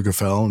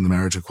Obergefell and the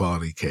marriage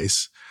equality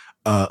case.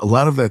 A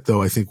lot of that,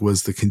 though, I think,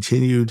 was the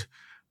continued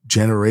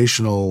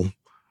generational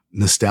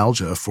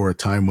nostalgia for a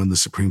time when the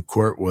Supreme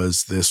Court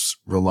was this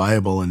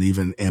reliable and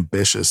even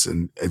ambitious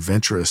and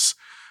adventurous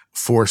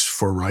force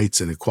for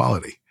rights and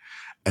equality.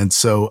 And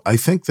so I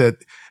think that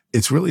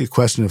it's really a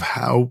question of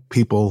how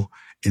people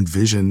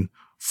envision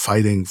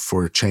fighting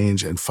for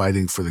change and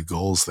fighting for the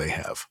goals they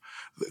have.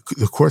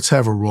 The courts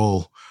have a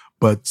role,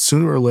 but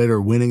sooner or later,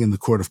 winning in the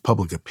court of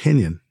public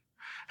opinion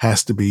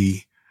has to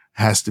be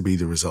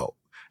the result,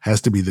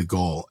 has to be the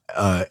goal.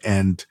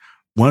 And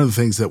one of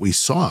the things that we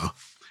saw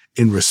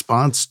in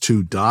response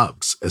to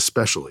Dobbs,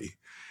 especially,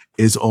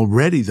 is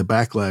already the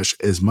backlash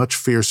is much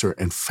fiercer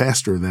and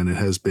faster than it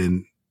has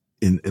been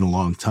in a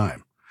long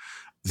time.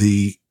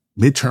 The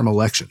midterm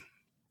election,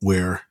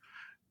 where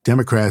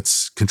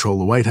Democrats control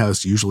the White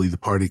House, usually the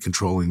party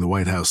controlling the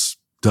White House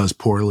does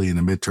poorly in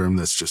a midterm.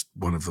 That's just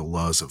one of the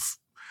laws of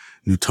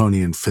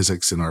Newtonian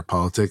physics in our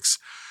politics.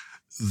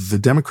 The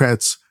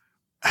Democrats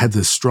had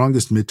the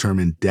strongest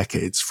midterm in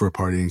decades for a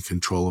party in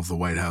control of the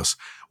White House.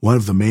 One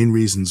of the main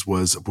reasons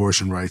was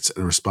abortion rights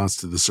and a response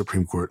to the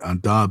Supreme Court on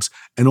Dobbs,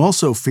 and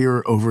also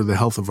fear over the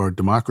health of our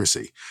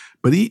democracy.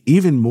 But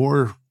even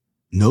more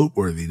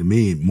noteworthy to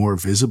me, more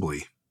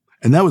visibly,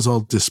 and that was all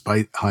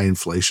despite high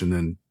inflation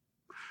and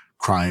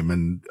crime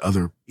and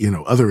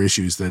other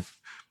issues that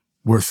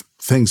were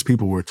things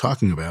people were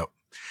talking about.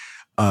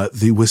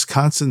 The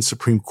Wisconsin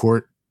Supreme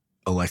Court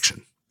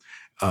election.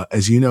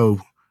 As you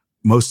know,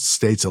 most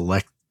states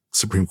elect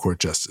Supreme Court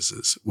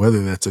justices.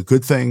 Whether that's a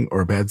good thing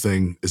or a bad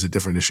thing is a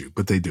different issue,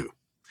 but they do.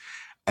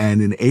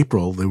 And in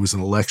April, there was an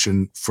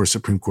election for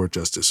Supreme Court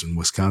justice in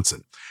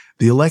Wisconsin.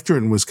 The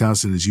electorate in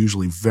Wisconsin is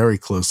usually very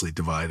closely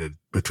divided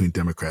between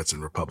Democrats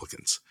and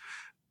Republicans.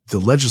 The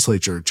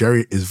legislature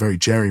is very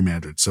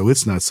gerrymandered, so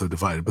it's not so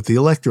divided, but the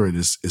electorate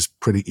is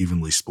pretty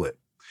evenly split,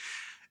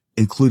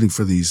 including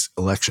for these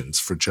elections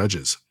for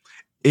judges.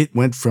 It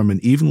went from an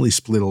evenly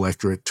split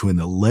electorate to an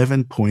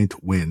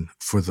 11-point win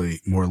for the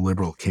more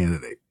liberal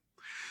candidate.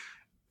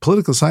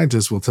 political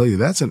scientists will tell you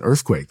that's an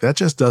earthquake. That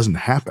just doesn't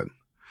happen.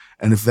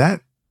 And if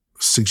that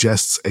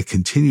suggests a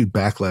continued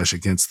backlash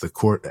against the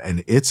court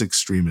and its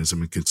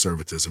extremism and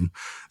conservatism,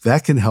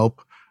 that can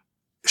help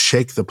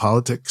shake the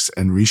politics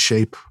and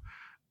reshape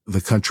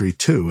the country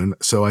too. And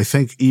so I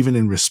think even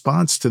in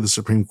response to the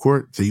Supreme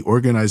Court, the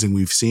organizing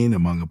we've seen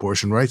among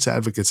abortion rights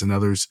advocates and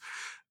others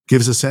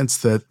gives a sense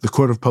that the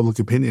court of public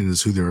opinion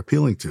is who they're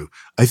appealing to.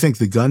 I think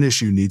the gun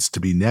issue needs to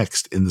be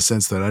next, in the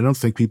sense that I don't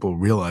think people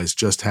realize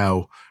just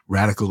how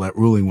radical that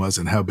ruling was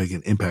and how big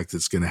an impact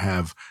it's going to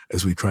have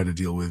as we try to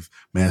deal with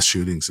mass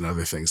shootings and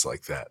other things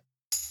like that.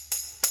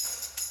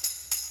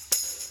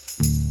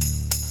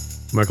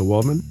 Michael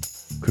Waldman,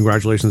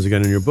 congratulations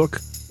again on your book.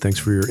 Thanks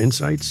for your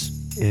insights,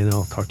 and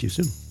I'll talk to you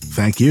soon.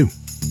 Thank you.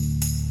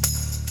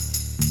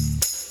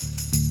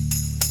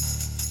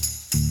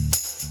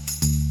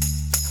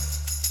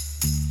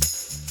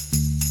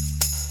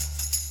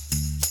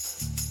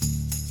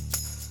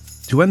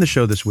 To end the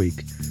show this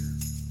week,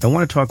 I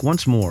want to talk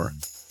once more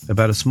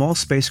about a small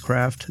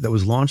spacecraft that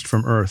was launched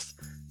from Earth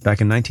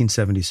back in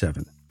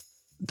 1977.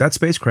 That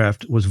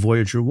spacecraft was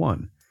Voyager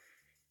 1.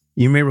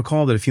 You may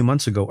recall that a few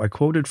months ago, I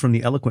quoted from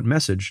the eloquent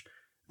message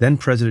then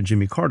President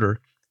Jimmy Carter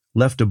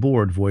left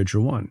aboard Voyager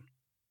 1.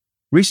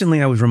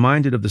 Recently, I was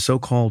reminded of the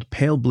so-called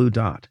pale blue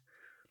dot,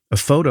 a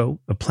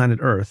photo of planet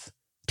Earth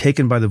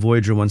taken by the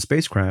Voyager 1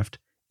 spacecraft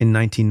in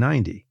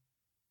 1990.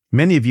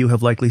 Many of you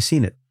have likely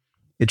seen it.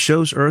 It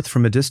shows Earth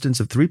from a distance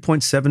of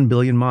 3.7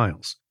 billion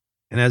miles,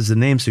 and as the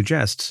name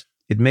suggests,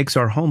 it makes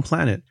our home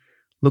planet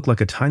look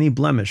like a tiny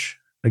blemish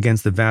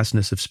against the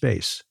vastness of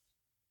space.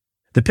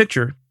 The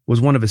picture was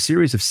one of a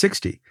series of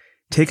 60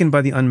 taken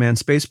by the unmanned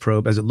space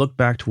probe as it looked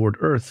back toward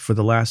Earth for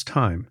the last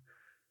time.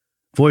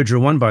 Voyager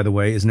 1, by the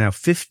way, is now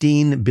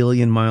 15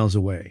 billion miles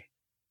away,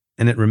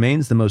 and it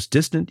remains the most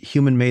distant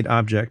human-made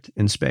object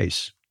in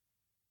space.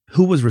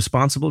 Who was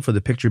responsible for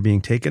the picture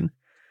being taken?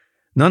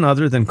 None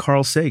other than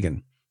Carl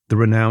Sagan, the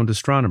renowned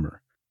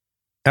astronomer.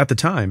 At the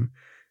time,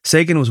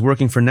 Sagan was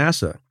working for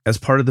NASA as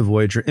part of the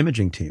Voyager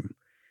imaging team.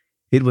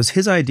 It was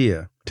his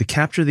idea to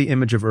capture the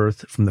image of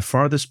Earth from the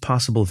farthest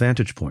possible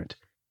vantage point.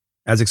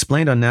 As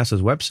explained on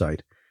NASA's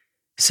website,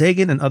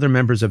 Sagan and other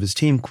members of his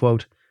team,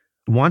 quote,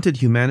 wanted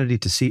humanity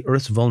to see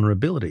Earth's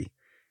vulnerability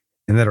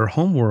and that our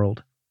home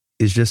world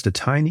is just a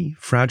tiny,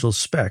 fragile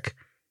speck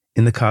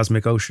in the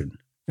cosmic ocean,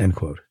 end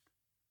quote.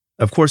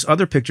 Of course,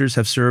 other pictures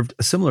have served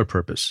a similar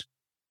purpose.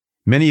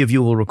 Many of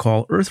you will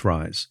recall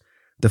Earthrise,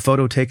 the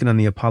photo taken on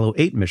the Apollo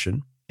 8 mission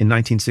in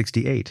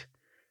 1968.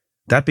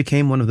 That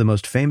became one of the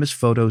most famous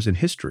photos in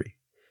history,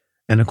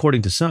 and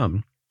according to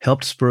some,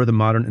 helped spur the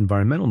modern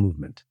environmental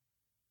movement.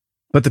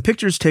 But the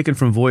pictures taken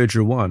from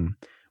Voyager 1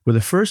 were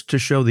the first to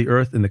show the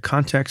Earth in the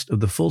context of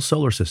the full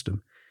solar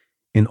system,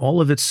 in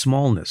all of its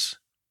smallness.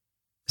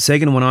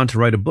 Sagan went on to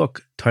write a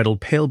book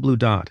titled Pale Blue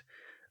Dot,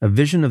 A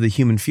Vision of the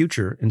Human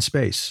Future in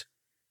Space,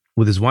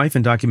 with his wife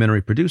and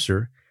documentary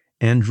producer,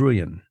 Anne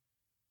Druyan.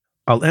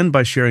 I'll end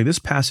by sharing this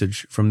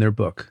passage from their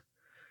book.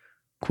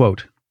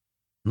 Quote,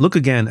 look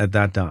again at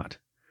that dot.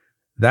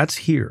 That's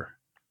here.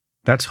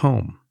 That's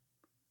home.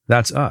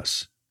 That's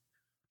us.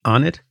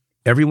 On it,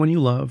 everyone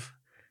you love,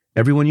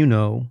 everyone you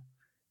know,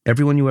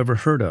 everyone you ever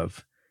heard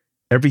of,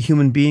 every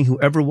human being who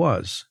ever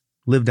was,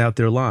 lived out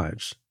their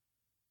lives.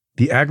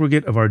 The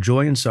aggregate of our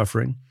joy and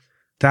suffering,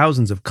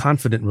 thousands of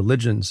confident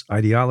religions,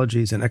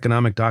 ideologies, and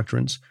economic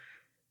doctrines,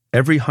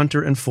 every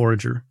hunter and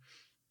forager,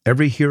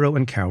 every hero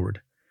and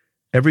coward,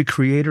 every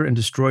creator and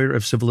destroyer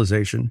of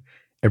civilization,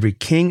 every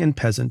king and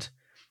peasant,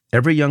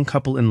 every young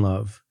couple in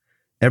love,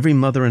 every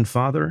mother and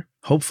father,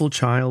 hopeful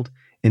child,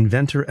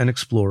 inventor and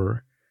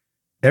explorer,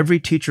 every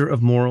teacher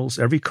of morals,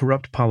 every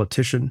corrupt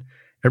politician,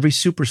 every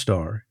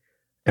superstar,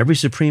 every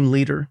supreme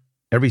leader,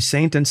 every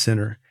saint and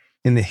sinner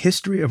in the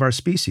history of our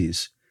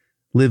species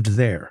lived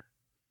there,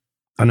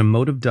 on a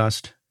mote of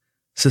dust,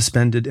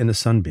 suspended in a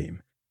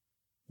sunbeam.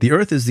 The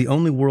Earth is the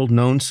only world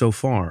known so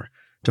far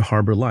to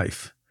harbor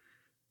life.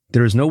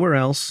 There is nowhere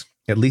else,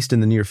 at least in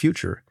the near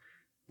future,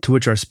 to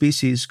which our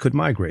species could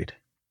migrate.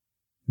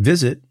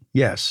 Visit,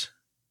 yes.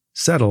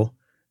 Settle,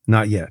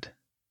 not yet.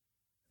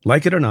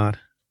 Like it or not,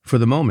 for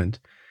the moment,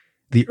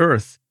 the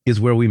Earth is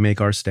where we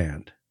make our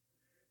stand.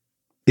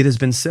 It has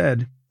been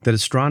said that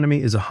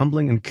astronomy is a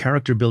humbling and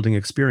character-building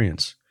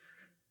experience.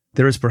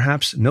 There is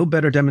perhaps no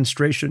better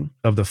demonstration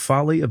of the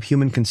folly of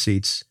human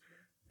conceits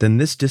than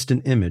this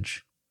distant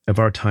image of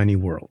our tiny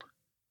world.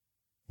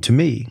 To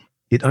me,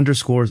 it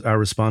underscores our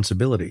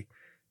responsibility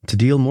to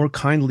deal more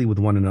kindly with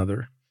one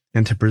another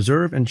and to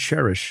preserve and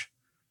cherish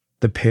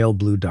the pale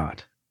blue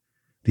dot,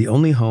 the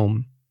only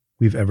home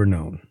we've ever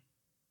known.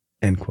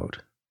 End quote.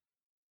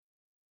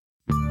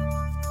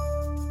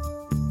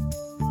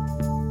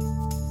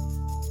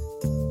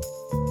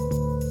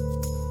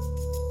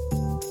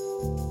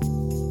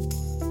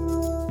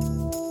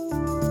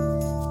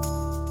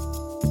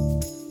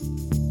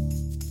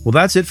 Well,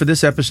 that's it for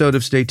this episode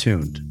of Stay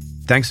Tuned.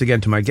 Thanks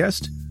again to my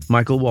guest,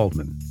 Michael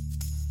Waldman.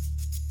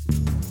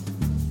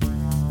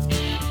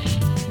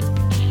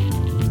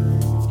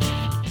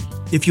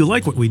 If you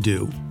like what we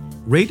do,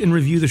 Rate and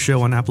review the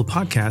show on Apple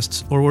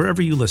Podcasts or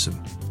wherever you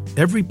listen.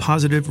 Every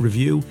positive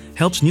review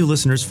helps new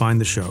listeners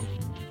find the show.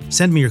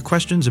 Send me your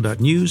questions about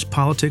news,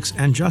 politics,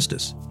 and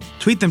justice.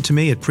 Tweet them to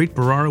me at Preet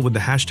Bharara with the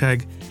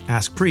hashtag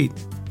AskPreet,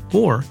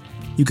 or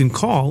you can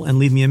call and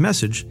leave me a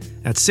message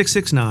at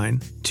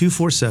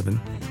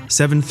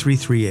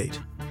 669-247-7338.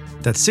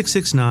 That's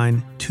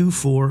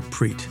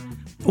 669-24-PREET.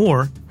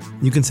 Or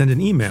you can send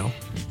an email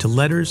to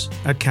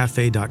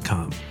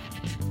letters@cafe.com.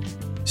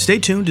 Stay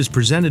Tuned is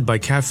presented by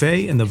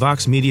Cafe and the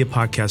Vox Media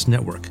Podcast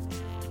Network.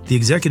 The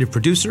executive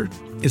producer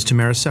is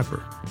Tamara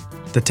Sepper.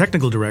 The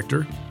technical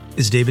director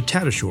is David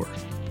Tadashore.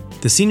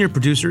 The senior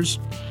producers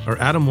are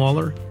Adam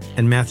Waller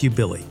and Matthew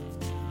Billy.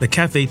 The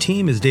Cafe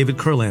team is David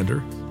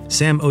Kurlander,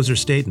 Sam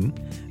Ozer-Staten,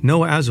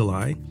 Noah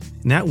Azulai,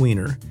 Nat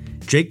Weiner,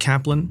 Jake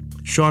Kaplan,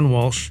 Sean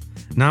Walsh,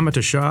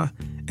 Namita Shah,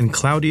 and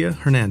Claudia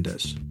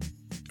Hernandez.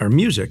 Our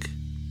music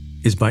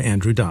is by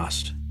Andrew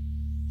Dost.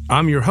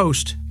 I'm your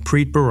host,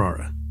 Preet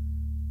Bharara.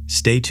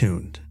 Stay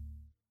tuned.